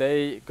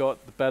 they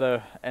got the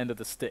better end of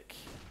the stick.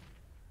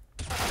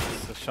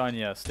 It's a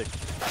shinier stick.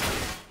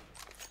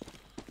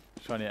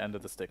 Shinier end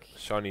of the stick.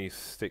 Shiny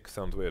stick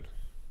sounds weird.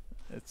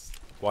 It's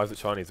Why is it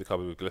shiny? Is it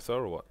covered with glitter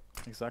or what?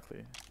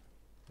 exactly.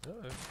 Oh,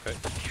 okay.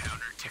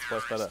 That's why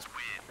it's better.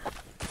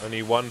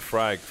 Only 1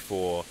 frag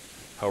for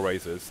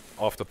Hellraisers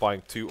after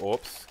buying 2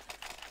 AWPs.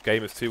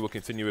 Gamers 2 will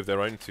continue with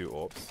their own 2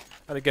 AWPs.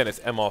 And again, it's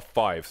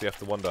MR5, so you have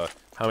to wonder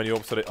how many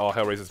AWPs are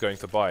Hellraisers going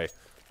to buy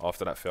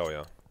after that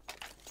failure.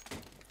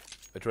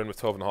 AdreN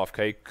with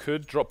 12.5k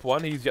could drop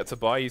 1. He's yet to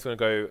buy. He's going to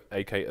go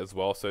AK as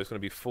well, so it's going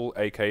to be full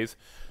AKs.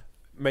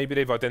 Maybe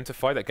they've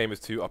identified that Gamers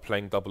 2 are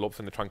playing double AWPs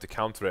and they're trying to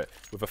counter it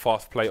with a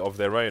fast play of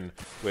their own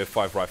with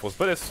 5 rifles.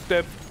 But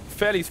they're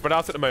fairly spread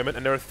out at the moment,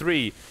 and there are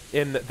 3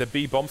 in the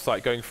B bomb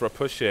site going for a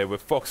push here,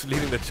 with Fox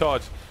leading the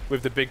charge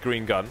with the big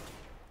green gun.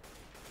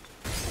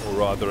 Or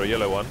rather, a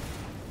yellow one.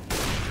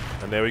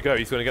 And there we go.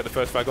 He's going to get the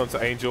first frag onto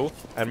Angel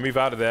and move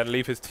out of there and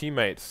leave his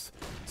teammates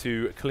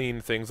to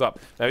clean things up.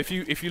 Now, if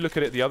you look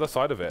at it the other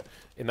side of it,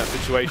 in that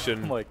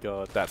situation, Oh my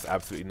god, that's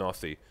absolutely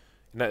nasty.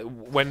 Now,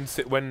 when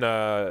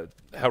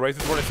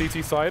Hellraisers were on a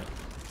CT side,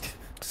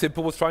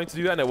 Simple was trying to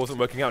do that and it wasn't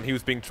working out, and he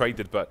was being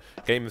traded, but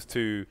Gamers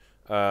 2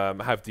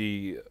 have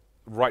the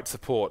right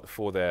support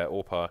for their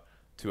AWPer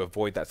to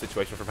avoid that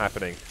situation from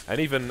happening, and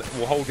even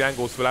will hold the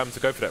angles to allow him to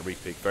go for that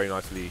repeat. Very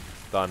nicely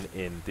done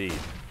indeed.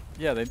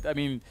 Yeah, I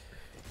mean,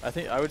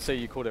 I would say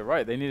you called it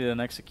right. They needed an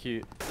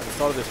execute at the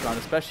start of this round,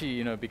 especially,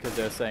 you know, because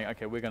they're saying,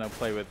 okay, we're going to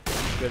play with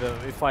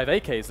 5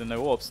 AKs and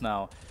no AWPs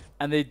now.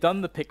 And they've done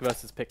the pick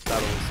versus pick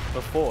battles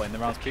before in the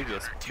rounds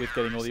previous with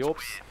getting all the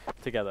AWPs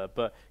together.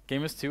 But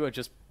Gamers 2 are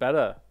just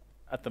better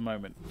at the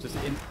moment. Just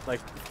like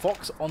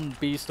Fox on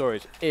B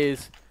storage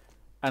is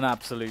an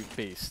absolute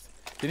beast.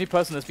 The only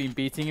person that's been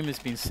beating him has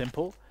been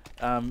Simple.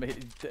 And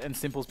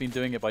Simple's been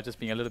doing it by just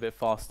being a little bit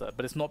faster,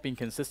 but it's not been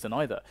consistent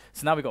either.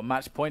 So now we've got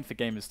match point for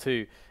Gamers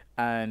 2,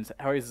 and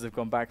Hellraisers have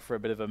gone back for a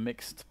bit of a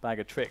mixed bag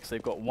of tricks.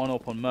 They've got 1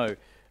 AWP on Mo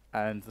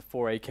and the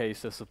 4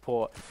 AKs to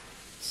support.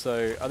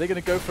 So are they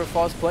going to go for a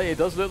fast play? It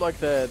does look like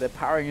they're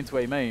powering into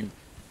A main,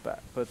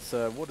 but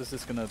what is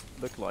this going to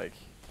look like?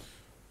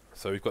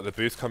 So we've got the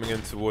boost coming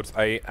in towards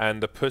A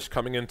and the push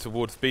coming in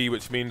towards B,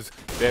 which means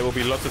there will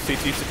be lots of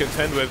CTs to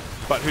contend with,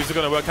 but who's it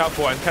going to work out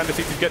for, and can the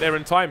CTs get there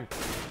in time?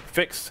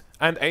 Fix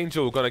and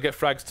Angel going to get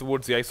frags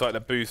towards the A site.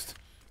 That boost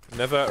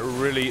never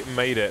really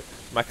made it.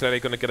 Maikelele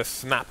going to get a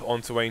snap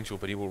onto Angel,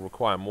 but he will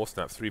require more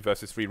snaps. 3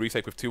 versus 3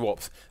 retake with 2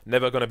 AWPs.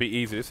 Never going to be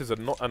easy. This is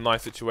not a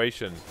nice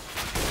situation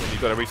when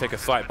you've got to retake a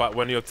site, but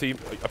when your team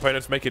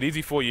opponents make it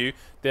easy for you,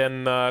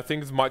 then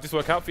things might just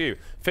work out for you.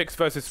 Fix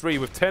versus 3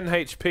 with 10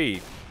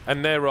 HP,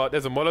 and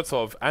there's a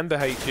Molotov and a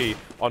HE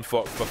on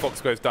Fox, but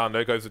Fox goes down.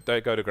 There go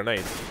the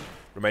grenades.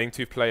 Remaining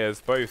 2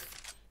 players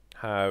both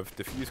have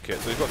defuse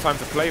kits, so he's got time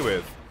to play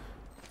with.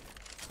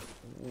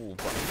 Ooh,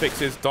 but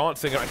Fix is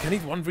dancing. Can he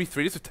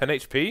 1v3 this with 10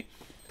 HP?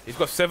 He's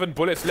got 7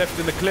 bullets left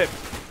in the clip,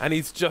 and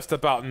he's just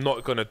about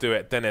not going to do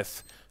it.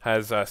 Dennis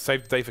has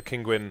saved the day for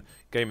Kinguin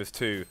Gamers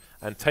 2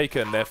 and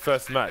taken their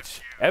first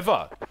match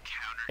ever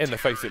in the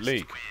FACEIT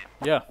League.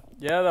 Yeah,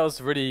 that was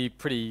really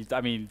pretty.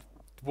 I mean,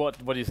 what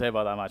do you say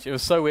about that match? It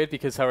was so weird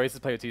because Hellraisers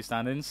played with 2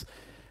 stand-ins.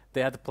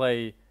 They had to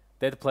play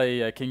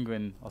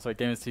Kinguin,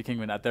 Gamers 2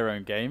 Kinguin at their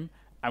own game.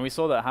 And we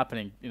saw that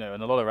happening, you know, in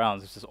a lot of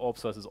rounds. It's just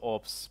AWPs versus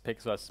AWPs,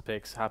 picks versus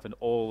picks, happened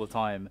all the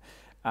time.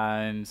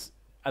 And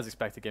as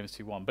expected, Gamers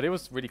 2 won. But it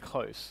was really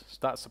close. So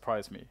that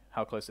surprised me,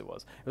 how close it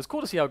was. It was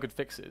cool to see how good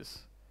Fix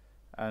is.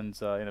 And,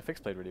 you know, Fix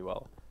played really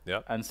well.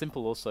 Yeah. And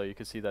Simple also, you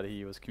could see that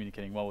he was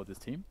communicating well with his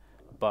team.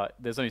 But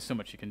there's only so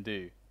much you can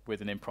do with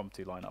an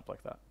impromptu lineup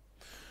like that.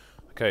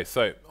 Okay,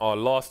 so our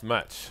last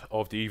match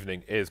of the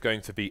evening is going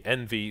to be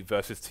NV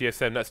versus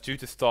TSM. That's due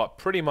to start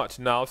pretty much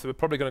now, so we're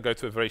probably going to go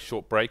to a very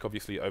short break.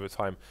 Obviously,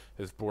 overtime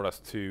has brought us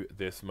to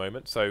this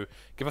moment. So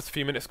give us a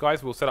few minutes,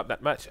 guys. We'll set up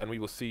that match, and we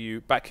will see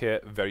you back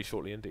here very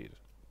shortly indeed.